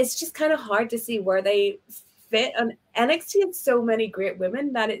it's just kind of hard to see where they fit. On NXT has so many great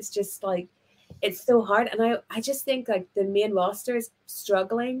women that it's just like, it's so hard. And I just think like the main roster is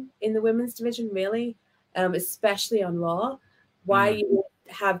struggling in the women's division, really, especially on Raw. Why you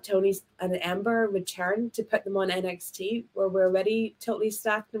have Toni and Ember return to put them on NXT, where we're already totally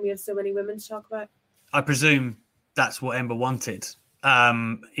stacked and we have so many women to talk about? I presume that's what Ember wanted. We heard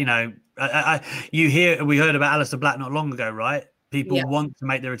about Aleister Black not long ago, right? People want to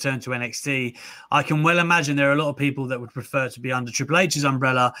make their return to NXT. I can well imagine there are a lot of people that would prefer to be under Triple H's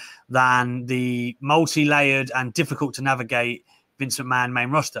umbrella than the multi-layered and difficult to navigate Vince McMahon main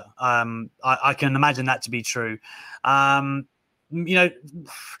roster. I can imagine that to be true.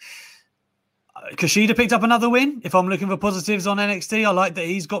 Kushida picked up another win. If I'm looking for positives on NXT, I like that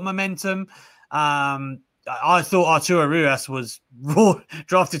he's got momentum. I thought Arturo Ruas was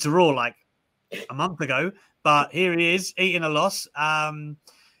drafted to Raw like a month ago, but here he is eating a loss. And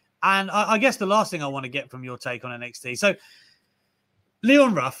I guess the last thing I want to get from your take on NXT. So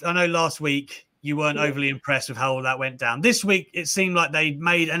Leon Ruff, I know last week you weren't overly impressed with how all that went down. This week, it seemed like they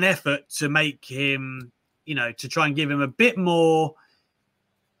made an effort to make him, to try and give him a bit more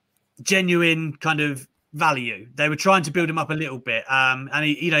genuine kind of value. They were trying to build him up a little bit. And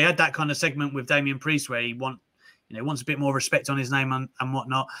he had that kind of segment with Damian Priest where he wants a bit more respect on his name and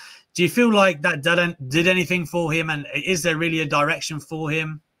whatnot. Do you feel like that did anything for him? And is there really a direction for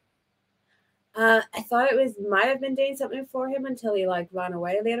him? I thought it might have been doing something for him until he ran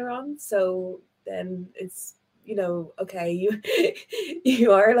away later on. So then it's, okay,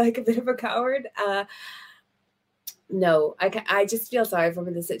 you are a bit of a coward. No, I just feel sorry for him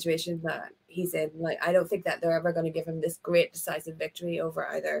in the situation that he's in. I don't think that they're ever going to give him this great decisive victory over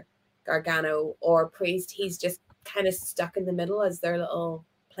either Gargano or Priest. He's just kind of stuck in the middle as their little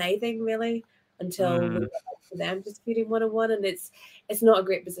plaything, really, until we get back to them disputing 1-on-1, and it's not a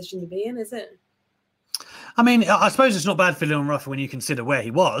great position to be in, is it? I mean, I suppose it's not bad for Leon Ruff when you consider where he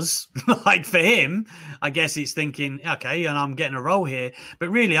was. For him, I guess it's thinking, okay, and I'm getting a role here. But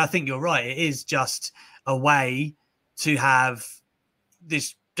really, I think you're right. It is just a way to have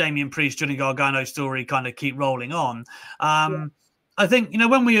this Damian Priest, Johnny Gargano story kind of keep rolling on. I think,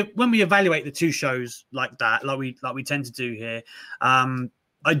 when we evaluate the two shows like that, like we tend to do here,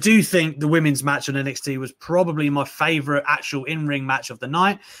 I do think the women's match on NXT was probably my favorite actual in-ring match of the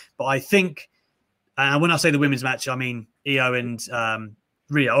night. But I think, when I say the women's match, I mean Io and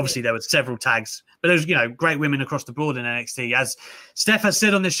Rhea. Obviously, there were several tags, but there's great women across the board in NXT. As Steph has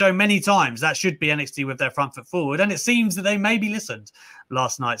said on this show many times, that should be NXT with their front foot forward, and it seems that they maybe listened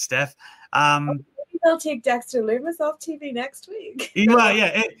last night, Steph. They'll take Dexter Lumis off TV next week. Well,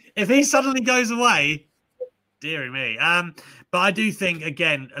 yeah, if he suddenly goes away, dearie me. But I do think,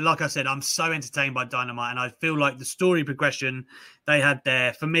 again, like I said, I'm so entertained by Dynamite, and I feel like the story progression they had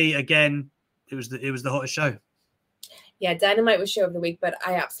there, for me, again, it was the hottest show. Yeah, Dynamite was show of the week, but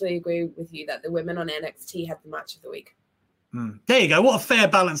I absolutely agree with you that the women on NXT had the match of the week. There you go. What a fair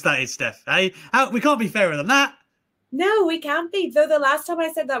balance that is, Steph. Hey, we can't be fairer than that. No, we can't be. Though the last time I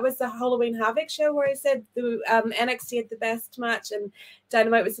said that was the Halloween Havoc show where I said the NXT had the best match and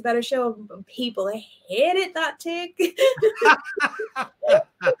Dynamite was the better show. People hated that take.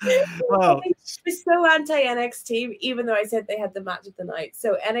 Well, I was so anti-NXT, even though I said they had the match of the night.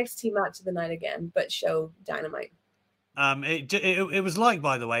 So NXT match of the night again, but show Dynamite. It was like,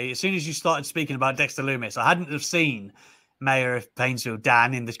 by the way, as soon as you started speaking about Dexter Lumis, I hadn't have seen Mayor of Painesville,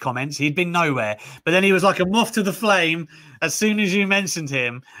 Dan, in the comments. He'd been nowhere. But then he was like a moth to the flame as soon as you mentioned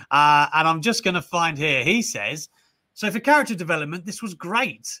him. And I'm just going to find here. He says, so for character development, this was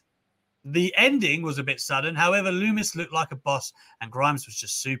great. The ending was a bit sudden. However, Lumis looked like a boss and Grimes was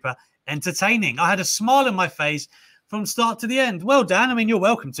just super entertaining. I had a smile on my face from start to the end. Well, Dan, I mean, you're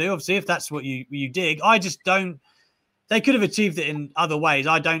welcome to, obviously, if that's what you dig. I just don't. They could have achieved it in other ways.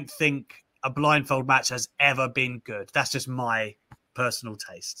 I don't think a blindfold match has ever been good. That's just my personal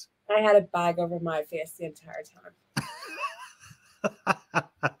taste. I had a bag over my face the entire time.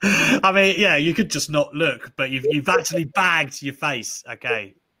 I mean, yeah, you could just not look, but you've actually bagged your face.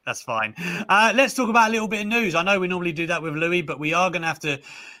 Okay, that's fine. Let's talk about a little bit of news. I know we normally do that with Louis, but we are going to have to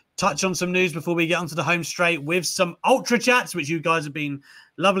touch on some news before we get onto the home straight with some Ultra Chats, which you guys have been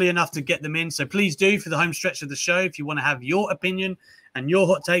lovely enough to get them in. So please do for the home stretch of the show, if you want to have your opinion and your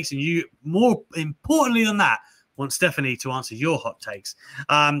hot takes, and you, more importantly than that, want Stephanie to answer your hot takes.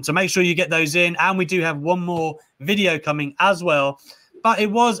 So make sure you get those in. And we do have one more video coming as well. But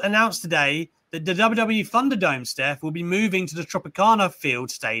it was announced today that the WWE Thunderdome, Steph, will be moving to the Tropicana Field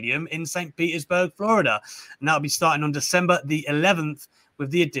Stadium in St. Petersburg, Florida. And that'll be starting on December the 11th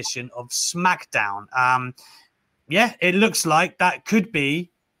with the addition of SmackDown. Yeah, it looks like that could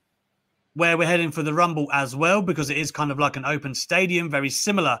be where we're heading for the Rumble as well, because it is kind of like an open stadium, very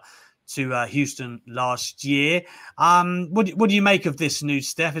similar to Houston last year. What do you make of this news,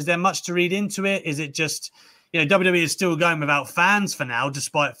 Steph? Is there much to read into it? Is it just, WWE is still going without fans for now,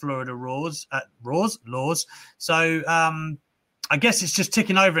 despite Florida laws? So I guess it's just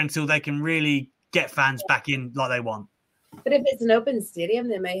ticking over until they can really get fans back in like they want. But if it's an open stadium,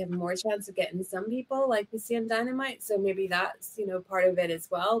 they may have more chance of getting some people like we see on Dynamite. So maybe that's, part of it as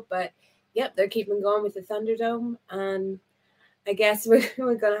well. But yep, they're keeping going with the Thunderdome. And I guess we're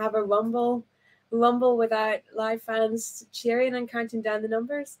going to have a rumble without live fans cheering and counting down the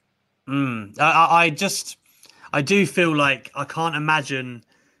numbers. I do feel like I can't imagine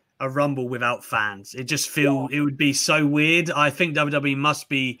a rumble without fans. It just it would be so weird. I think WWE must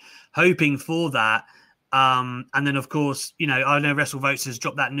be hoping for that. And then, of course, I know WrestleVotes has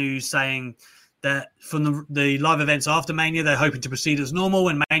dropped that news saying that from the live events after Mania, they're hoping to proceed as normal,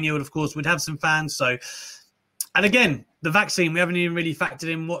 and Mania would have some fans. So, and again, the vaccine, we haven't even really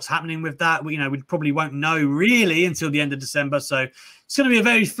factored in what's happening with that. We probably won't know really until the end of December. So it's going to be a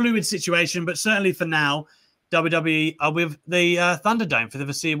very fluid situation, but certainly for now, WWE are with the Thunderdome for the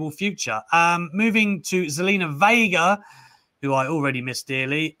foreseeable future. Moving to Zelina Vega, who I already miss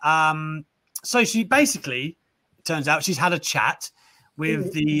dearly. So she basically, it turns out, she's had a chat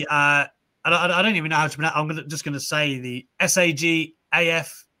with the, I don't even know how to pronounce, I'm just going to say the SAG-AFTRA,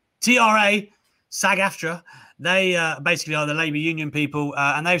 SAG-AFTRA. They basically are the labor union people,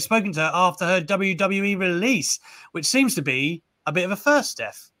 and they've spoken to her after her WWE release, which seems to be a bit of a first,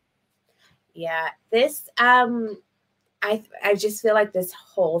 Steph. Yeah, this, I just feel like this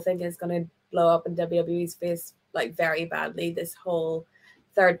whole thing is going to blow up in WWE's face, like, very badly. This whole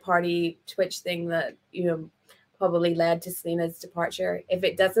third-party Twitch thing that, probably led to Zelina's departure. If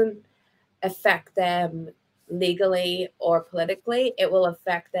it doesn't affect them legally or politically, it will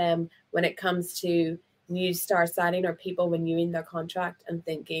affect them when it comes to new star signing or people renewing their contract and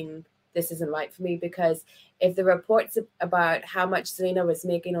thinking, this isn't right for me. Because if the reports about how much Zelina was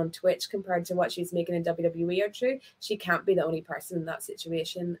making on Twitch compared to what she's making in WWE are true, she can't be the only person in that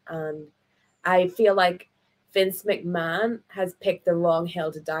situation. And I feel like Vince McMahon has picked the wrong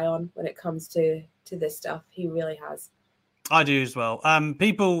hill to die on when it comes to this stuff. He really has. I do as well.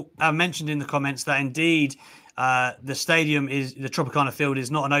 People have mentioned in the comments that indeed the stadium is, the Tropicana Field is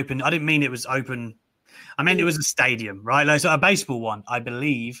not an open. I didn't mean it was open. I meant it was a stadium, right? Like, so a baseball one, I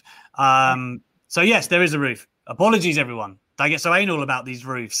believe. So yes, there is a roof. Apologies, everyone. They get so anal about these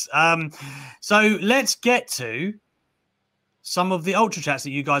roofs. So let's get to some of the Ultra Chats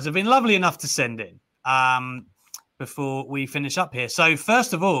that you guys have been lovely enough to send in before we finish up here. So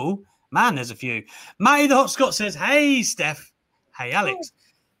first of all, man, there's a few. Matty the Hot Scott says, hey, Steph. Hey, Alex.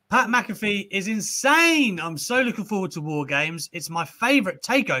 Pat McAfee is insane. I'm so looking forward to War Games. It's my favorite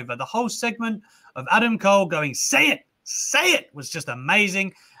takeover. The whole segment of Adam Cole going, say it, was just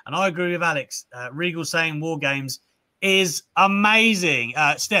amazing. And I agree with Alex. Regal saying War Games is amazing.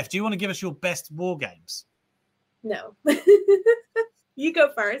 Steph, do you want to give us your best War Games? No. You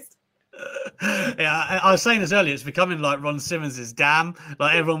go first. Yeah, I was saying this earlier. It's becoming like Ron Simmons' Damn.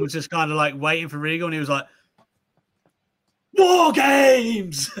 Like everyone was just kind of like waiting for Regal, and he was like, War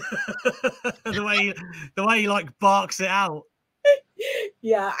Games. the way he like barks it out.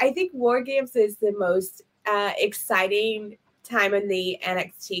 Yeah, I think War Games is the most exciting time in the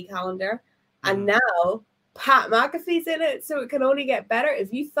NXT calendar, and now Pat McAfee's in it, so it can only get better.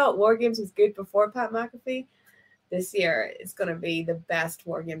 If you thought War Games was good before Pat McAfee, this year is going to be the best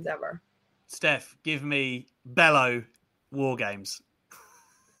War Games ever. Steph, give me Bello War Games.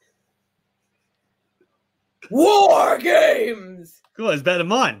 War Games! Cool, it's better than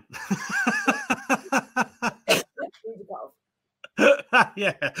mine.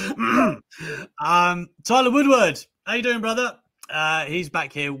 Yeah. Tyler Woodward, how you doing, brother? He's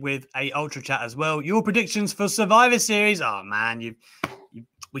back here with a Ultra Chat as well. Your predictions for Survivor Series? Oh man,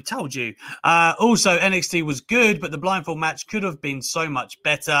 we told you. Also, NXT was good, but the blindfold match could have been so much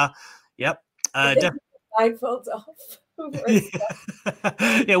better. Yep. Blindfolds off.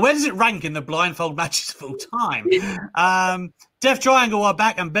 Yeah, where does it rank in the blindfold matches full time? Death Triangle are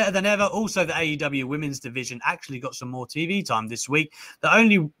back and better than ever. Also, the AEW women's division actually got some more TV time this week. The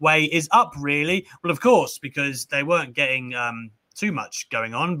only way is up, really. Well, of course, because they weren't getting too much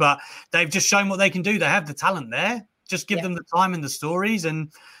going on, but they've just shown what they can do. They have the talent there. Just give them the time and the stories,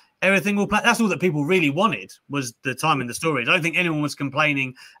 and everything will play. That's all that people really wanted, was the time and the stories. I don't think anyone was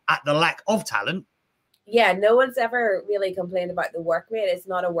complaining at the lack of talent. Yeah, no one's ever really complained about the work rate. It's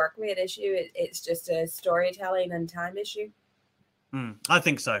not a work rate issue. It's just a storytelling and time issue. I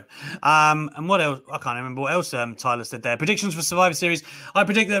think so. And what else? I can't remember what else Tyler said there. Predictions for Survivor Series. I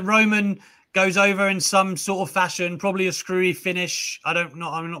predict that Roman goes over in some sort of fashion, probably a screwy finish. I don't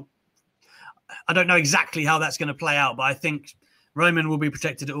know exactly how that's going to play out, but I think Roman will be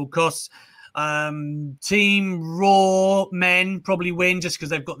protected at all costs. Team Raw men probably win just because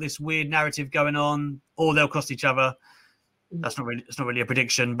they've got this weird narrative going on, or they'll cost each other. It's not really a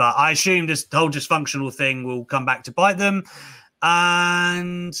prediction, but I assume this whole dysfunctional thing will come back to bite them.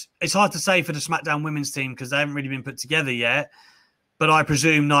 And it's hard to say for the SmackDown women's team because they haven't really been put together yet. But I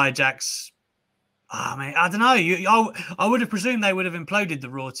presume Nia Jax. I don't know. I would have presumed they would have imploded the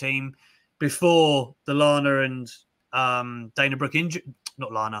Raw team before the Lana and Dana Brooke injury.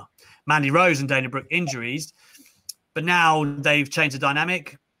 Not Lana, Mandy Rose and Dana Brooke injuries. But now they've changed the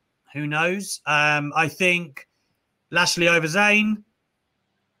dynamic. Who knows? I think Lashley over Zayn.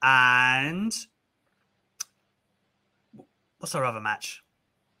 And what's our other match?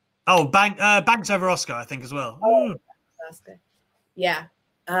 Oh, Banks over Oscar, I think, as well. Oh, Oscar. Yeah.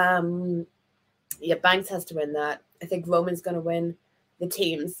 Yeah, Banks has to win that. I think Roman's going to win. The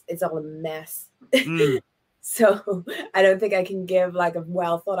teams, it's all a mess. So I don't think I can give like a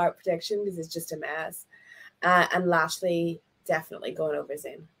well thought out prediction because it's just a mess. And Lashley definitely going over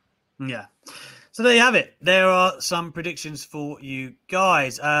Zayn. Yeah. So there you have it. There are some predictions for you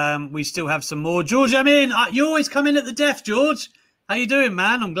guys. We still have some more. George, I'm in. You always come in at the death, George. How you doing,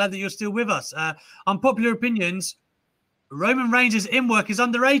 man? I'm glad that you're still with us. Unpopular opinions. Roman Reigns' in-work is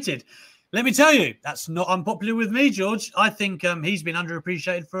underrated. Let me tell you, that's not unpopular with me, George. I think he's been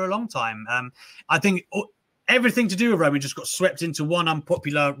underappreciated for a long time. I think everything to do with Roman just got swept into one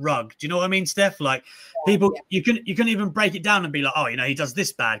unpopular rug. Do you know what I mean, Steph? Like people, you couldn't even break it down and be like, oh, he does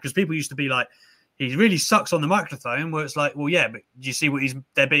this bad. Because people used to be like, he really sucks on the microphone. Where it's like, well, yeah, but do you see what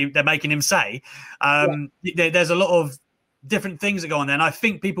they're making him say? There's a lot of different things that go on there. And I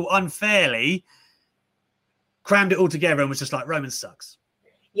think people unfairly crammed it all together and was just like, Roman sucks.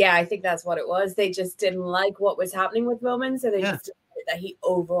 Yeah, I think that's what it was. They just didn't like what was happening with Roman. So they just decided that he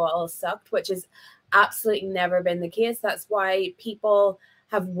overall sucked, which has absolutely never been the case. That's why people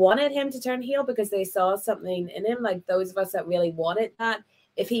have wanted him to turn heel, because they saw something in him. Like those of us that really wanted that.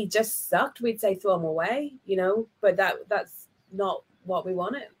 If he just sucked, we'd say throw him away, but that's not what we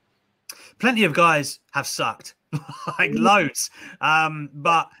wanted. Plenty of guys have sucked, like loads.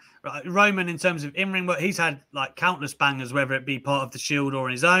 But Roman, in terms of in-ring work, he's had like countless bangers, whether it be part of the Shield or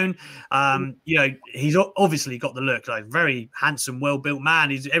on his own. He's obviously got the look, like very handsome, well-built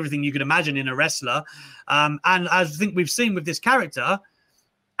man. He's everything you could imagine in a wrestler. And I think we've seen with this character,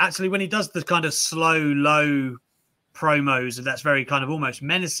 actually, when he does the kind of slow, low promos, and that's very kind of almost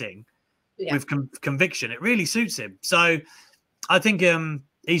menacing with conviction, it really suits him. So I think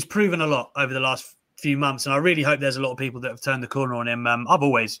he's proven a lot over the last few months, and I really hope there's a lot of people that have turned the corner on him. I've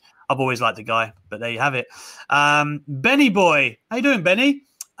always liked the guy, but there you have it. Benny boy, how you doing, Benny?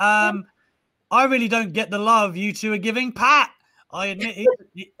 I really don't get the love you two are giving Pat. I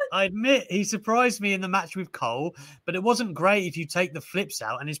admit he surprised me in the match with Cole, but it wasn't great if you take the flips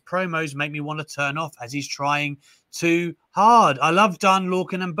out, and his promos make me want to turn off as he's trying too hard. I love Dunn,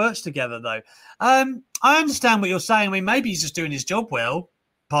 Lorcan and Birch together, though. I understand what you're saying. I mean, maybe he's just doing his job well.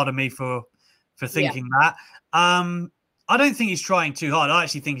 Pardon me for thinking that. I don't think he's trying too hard. I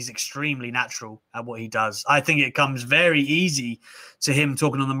actually think he's extremely natural at what he does. I think it comes very easy to him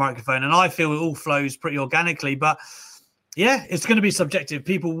talking on the microphone, and I feel it all flows pretty organically. But yeah, it's going to be subjective.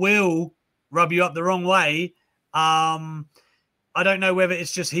 People will rub you up the wrong way. I don't know whether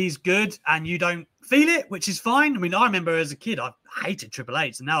it's just he's good and you don't feel it, which is fine. I mean, I remember as a kid, I hated Triple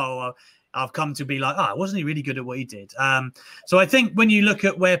H, and now I've come to be like, wasn't he really good at what he did? So I think when you look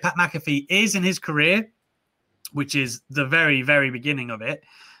at where Pat McAfee is in his career, which is the very, very beginning of it,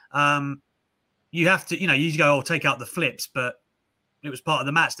 you have to, you go, take out the flips, but It was part of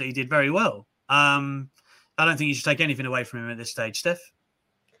the match that he did very well. I don't think you should take anything away from him at this stage, Steph.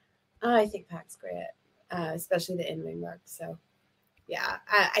 I think Pac's great, especially the in-ring work. So, yeah,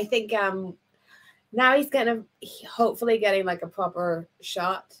 I think now he's hopefully getting like a proper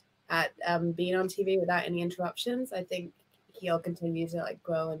shot at being on TV without any interruptions. I think he'll continue to like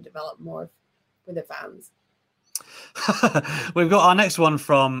grow and develop more for the fans. We've got our next one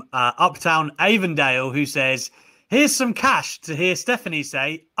from Uptown Avondale, who says, "Here's some cash to hear Stephanie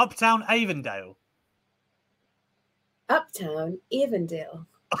say Uptown Avondale." Uptown Avondale.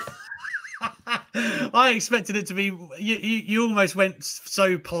 I expected it to be. You almost went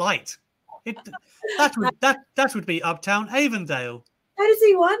so polite. That would be Uptown Avondale. How does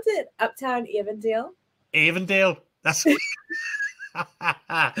he want it? Uptown Avondale. Avondale. That's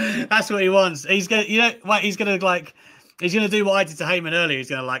that's what he wants. He's gonna, he's gonna do what I did to Heyman earlier. He's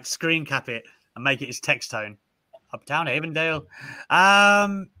gonna like screen cap it and make it his text tone. Uptown Avondale.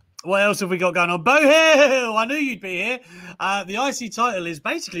 What else have we got going on? Bo Hill, I knew you'd be here. The IC title is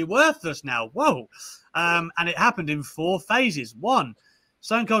basically worthless now. Whoa. And it happened in 4 phases. 1,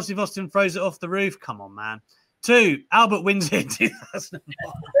 Stone Cold Steve Austin throws it off the roof. Come on, man. 2, Albert wins it in 2001.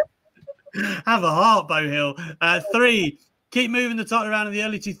 Have a heart, Bo Hill. 3, keep moving the title around in the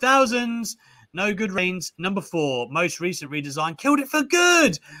early 2000s. No good reigns. Number 4, most recent redesign. Killed it for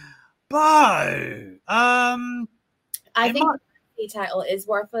good. Bo. I think the title is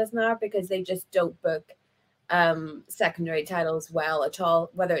worthless now because they just don't book secondary titles well at all,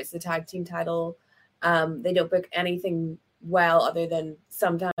 whether it's the tag team title. They don't book anything well other than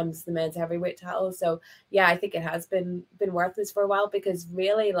sometimes the men's heavyweight title. So yeah, I think it has been worthless for a while because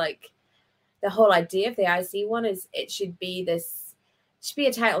really like the whole idea of the IC one is it should be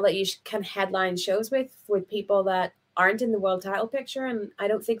a title that you can headline shows with people that aren't in the world title picture. And I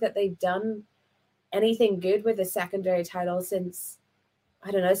don't think that they've done anything good with a secondary title since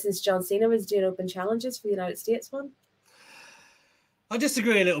John Cena was doing open challenges for the United States one. I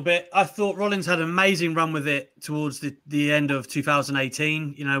disagree a little bit. I thought Rollins had an amazing run with it towards the end of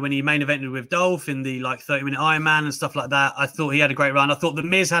 2018. When he main evented with Dolph in the 30-minute Iron Man and stuff like that. I thought he had a great run. I thought The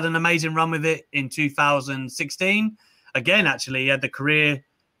Miz had an amazing run with it in 2016. Again, actually, he had the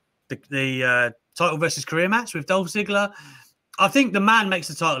title versus career match with Dolph Ziggler. I think the man makes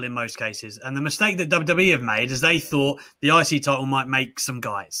the title in most cases. And the mistake that WWE have made is they thought the IC title might make some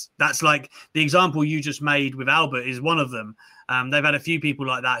guys. That's like the example you just made with Albert is one of them. They've had a few people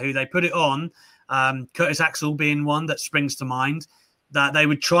like that who they put it on, Curtis Axel being one that springs to mind, that they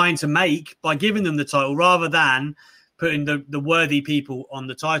were trying to make by giving them the title rather than putting the worthy people on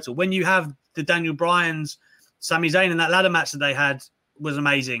the title. When you have the Daniel Bryans, Sami Zayn, and that ladder match that they had was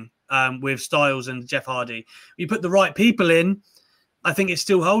amazing. With Styles and Jeff Hardy. You put the right people in, I think it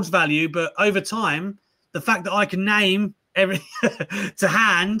still holds value, but over time, the fact that I can name every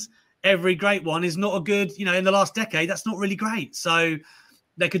great one is not a good, in the last decade, that's not really great. So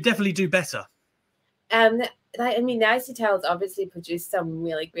they could definitely do better. The IC titles obviously produced some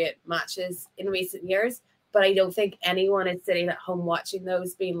really great matches in recent years, but I don't think anyone is sitting at home watching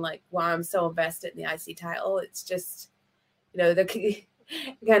those being like, wow, I'm so invested in the IC title. It's just, they're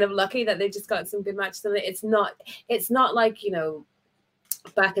kind of lucky that they just got some good matches. It's not like,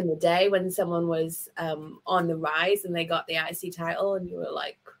 back in the day when someone was on the rise and they got the IC title and you were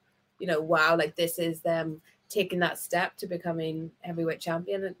like, wow, like this is them taking that step to becoming heavyweight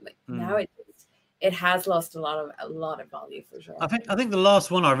champion. And now it has lost a lot of value for sure. I think the last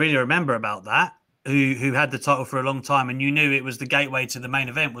one I really remember about that, who had the title for a long time and you knew it was the gateway to the main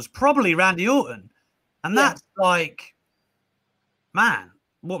event, was probably Randy Orton. And that's man,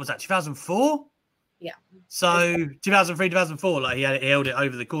 what was that, 2004? Yeah. So 2003, 2004, he held it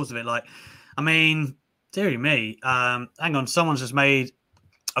over the course of it. Dearie me. Hang on, someone's just made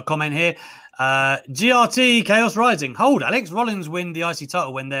a comment here. GRT Chaos Rising. Hold, Alex. Rollins win the IC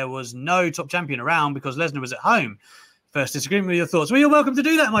title when there was no top champion around because Lesnar was at home. First disagreement with your thoughts. Well, you're welcome to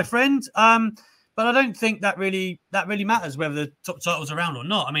do that, my friend. But I don't think that really matters whether the top title's around or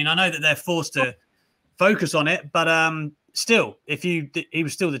not. I know that they're forced to focus on it, but still, he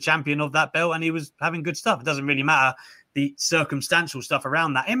was still the champion of that belt and he was having good stuff. It doesn't really matter the circumstantial stuff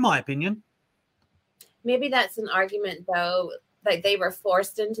around that, in my opinion. Maybe that's an argument, though. Like they were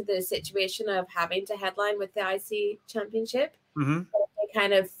forced into the situation of having to headline with the IC championship. Mm-hmm. They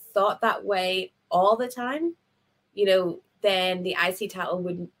kind of thought that way all the time. Then the IC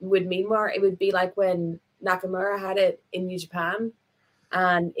title would mean more. It would be like when Nakamura had it in New Japan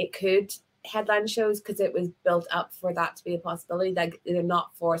and it could headline shows because it was built up for that to be a possibility. Like they're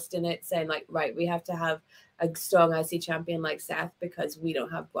not forced in it saying like, right, we have to have a strong IC champion like Seth because we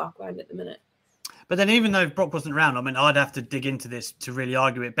don't have Brock around at the minute. But then even though Brock wasn't around, I mean, I'd have to dig into this to really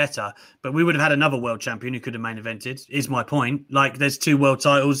argue it better. But we would have had another world champion who could have main evented, is my point. Like, there's 2 world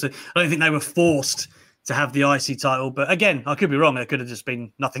titles. I don't think they were forced to have the IC title. But again, I could be wrong. There could have just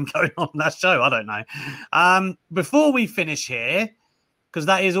been nothing going on in that show. I don't know. Before we finish here, because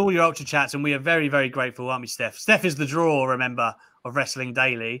that is all your Ultra Chats, and we are very, very grateful, aren't we, Steph? Steph is the draw, remember, of Wrestling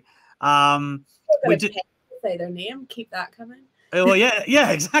Daily. We did say their name. Keep that coming. Well,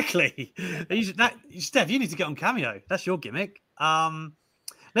 yeah, exactly. Steph, you need to get on Cameo. That's your gimmick.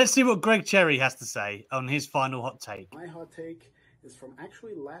 Let's see what Greg Cherry has to say on his final hot take. My hot take is from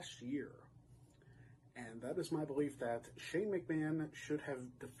actually last year, and that is my belief that Shane McMahon should have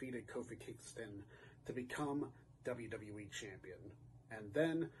defeated Kofi Kingston to become WWE champion, and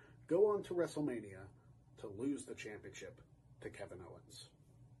then go on to WrestleMania to lose the championship to Kevin Owens.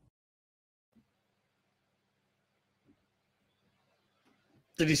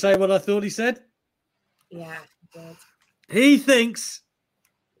 Did he say what I thought he said? Yeah, he did. He thinks,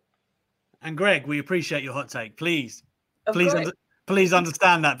 and Greg, we appreciate your hot take. Please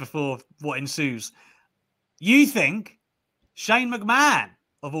understand that before what ensues. You think Shane McMahon,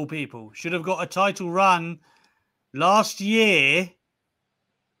 of all people, should have got a title run last year,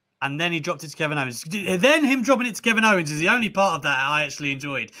 and then he dropped it to Kevin Owens. Then him dropping it to Kevin Owens is the only part of that I actually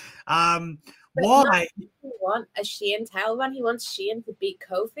enjoyed. Why? He want a Shane title run. He wants Shane to beat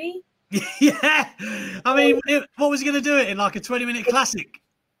Kofi. Yeah. I mean, what was he going to do it in, like a 20-minute classic?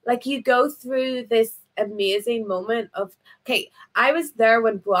 Like, you go through this amazing moment of, okay, I was there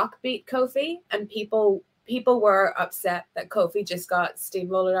when Brock beat Kofi, and people were upset that Kofi just got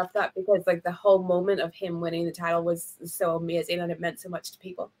steamrolled after that, because like the whole moment of him winning the title was so amazing and it meant so much to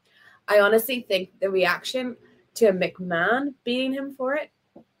people. I honestly think the reaction to a McMahon beating him for it,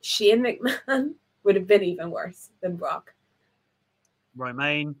 Shane McMahon, would have been even worse than Brock.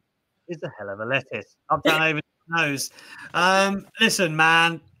 Romaine is a hell of a lettuce. Up, down, over the nose. Listen,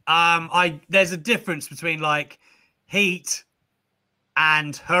 man, there's a difference between like heat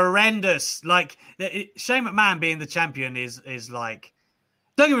and horrendous. Like Shane McMahon being the champion is like,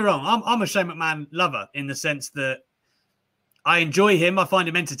 don't get me wrong, I'm a Shane McMahon lover in the sense that I enjoy him. I find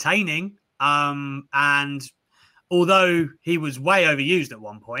him entertaining. And although he was way overused at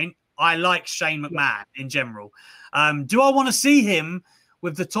one point, I like Shane McMahon in general. Do I want to see him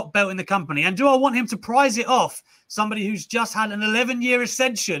with the top belt in the company? And do I want him to prize it off somebody who's just had an 11-year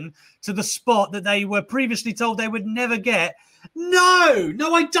ascension to the spot that they were previously told they would never get? No,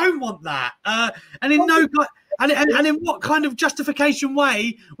 I don't want that. And in what kind of justification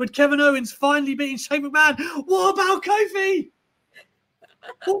way would Kevin Owens finally beating Shane McMahon? What about Kofi?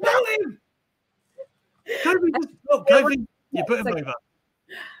 What about him? Kofi, you put him over.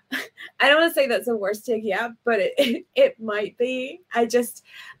 I don't want to say that's the worst take yet, but it might be. I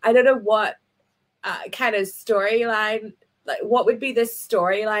don't know what kind of storyline, like what would be this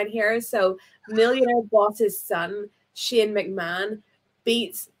storyline here. So Millionaire Boss's son, Shane McMahon,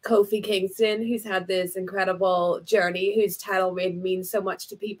 beats Kofi Kingston, who's had this incredible journey, whose title reign means so much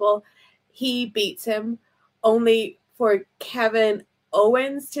to people. He beats him only for Kevin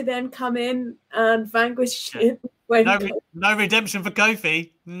Owens to then come in and vanquish him. No redemption for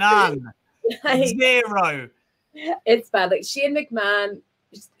Kofi. None. Like, 0. It's bad. Like Shane McMahon,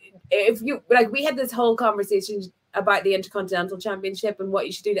 if you like, we had this whole conversation about the Intercontinental Championship and what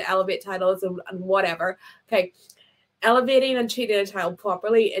you should do to elevate titles and whatever. Okay. Elevating and treating a title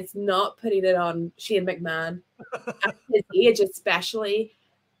properly, it's not putting it on Shane McMahon at his age, especially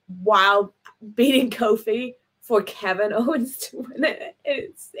while beating Kofi for Kevin Owens to win it.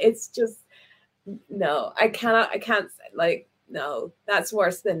 It's just no, I can't like, no, that's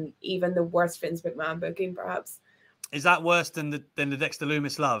worse than even the worst Vince McMahon booking, perhaps. Is that worse than the Dexter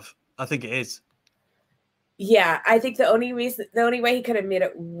Lumis love? I think it is. Yeah, I think the only way he could have made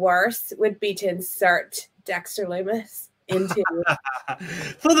it worse would be to insert Dexter Lumis into.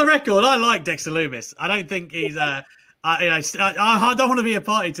 For the record, I like Dexter Lumis. I don't think he's I don't want to be a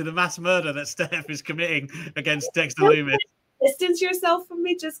party to the mass murder that Steph is committing against Dexter Lumis. Distance yourself from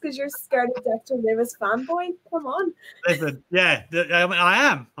me just because you're scared of Dexter Lumis fanboy. Come on. Listen, yeah, I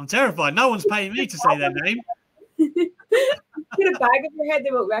am. I'm terrified. No one's paying me to say their name. Get a bag of your head,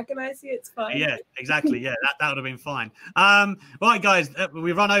 they won't recognize you. It's fine. Yeah, exactly. Yeah, that would have been fine. Right, guys,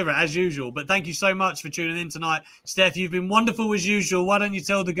 we've run over it as usual, but thank you so much for tuning in tonight. Steph, you've been wonderful as usual. Why don't you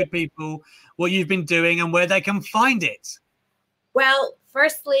tell the good people what you've been doing and where they can find it? Well,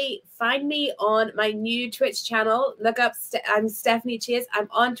 Firstly, find me on my new Twitch channel. Look up, I'm Stephanie Chase. I'm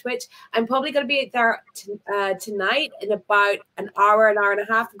on Twitch. I'm probably going to be there tonight in about an hour and a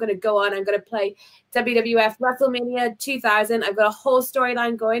half. I'm going to go on. I'm going to play WWF WrestleMania 2000. I've got a whole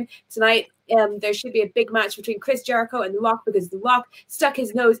storyline going tonight. There should be a big match between Chris Jericho and The Rock because The Rock stuck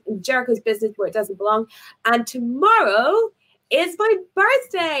his nose in Jericho's business where it doesn't belong. And tomorrow is my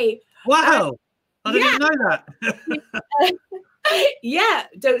birthday. Wow. I didn't know that. Yeah,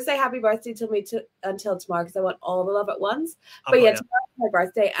 don't say happy birthday until tomorrow because I want all the love at once. But tomorrow's my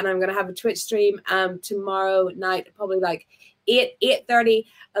birthday, and I'm gonna have a Twitch stream tomorrow night, probably like 8:30,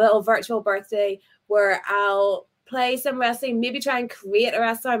 a little virtual birthday where I'll play some wrestling, maybe try and create a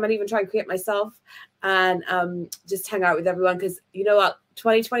wrestler. I might even try and create myself, and just hang out with everyone because you know what,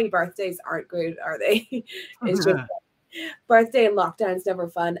 2020 birthdays aren't good, are they? It's just birthday and lockdown's never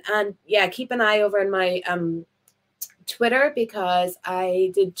fun. And yeah, keep an eye over in my Twitter because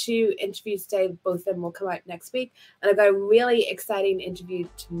I did 2 interviews today. Both of them will come out next week, and I've got a really exciting interview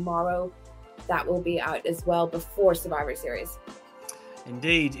tomorrow that will be out as well before Survivor Series.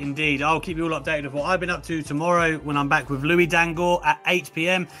 Indeed. I'll keep you all updated of what I've been up to tomorrow when I'm back with Louis Dangoor at 8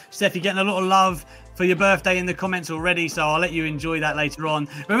 p.m. Steph, you're getting a lot of love for your birthday in the comments already, so I'll let you enjoy that later on.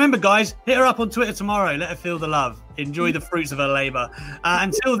 Remember, guys, hit her up on Twitter tomorrow. Let her feel the love. Enjoy the fruits of her labor.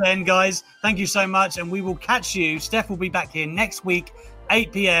 Until then, guys, thank you so much, and we will catch you. Steph will be back here next week,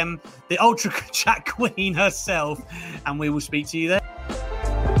 8 p.m., the Ultra Chat Queen herself, and we will speak to you then.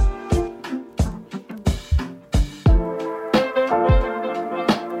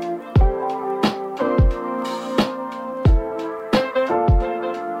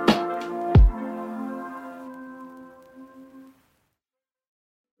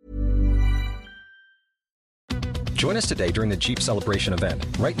 Join us today during the Jeep Celebration event.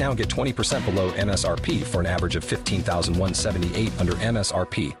 Right now, get 20% below MSRP for an average of $15,178 under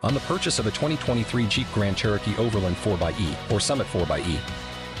MSRP on the purchase of a 2023 Jeep Grand Cherokee Overland 4xE or Summit 4xE.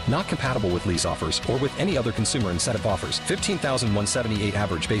 Not compatible with lease offers or with any other consumer incentive offers. $15,178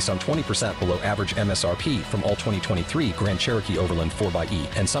 average based on 20% below average MSRP from all 2023 Grand Cherokee Overland 4xE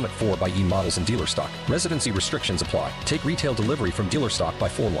and Summit 4xE models in dealer stock. Residency restrictions apply. Take retail delivery from dealer stock by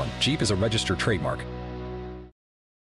 4/1. Jeep is a registered trademark.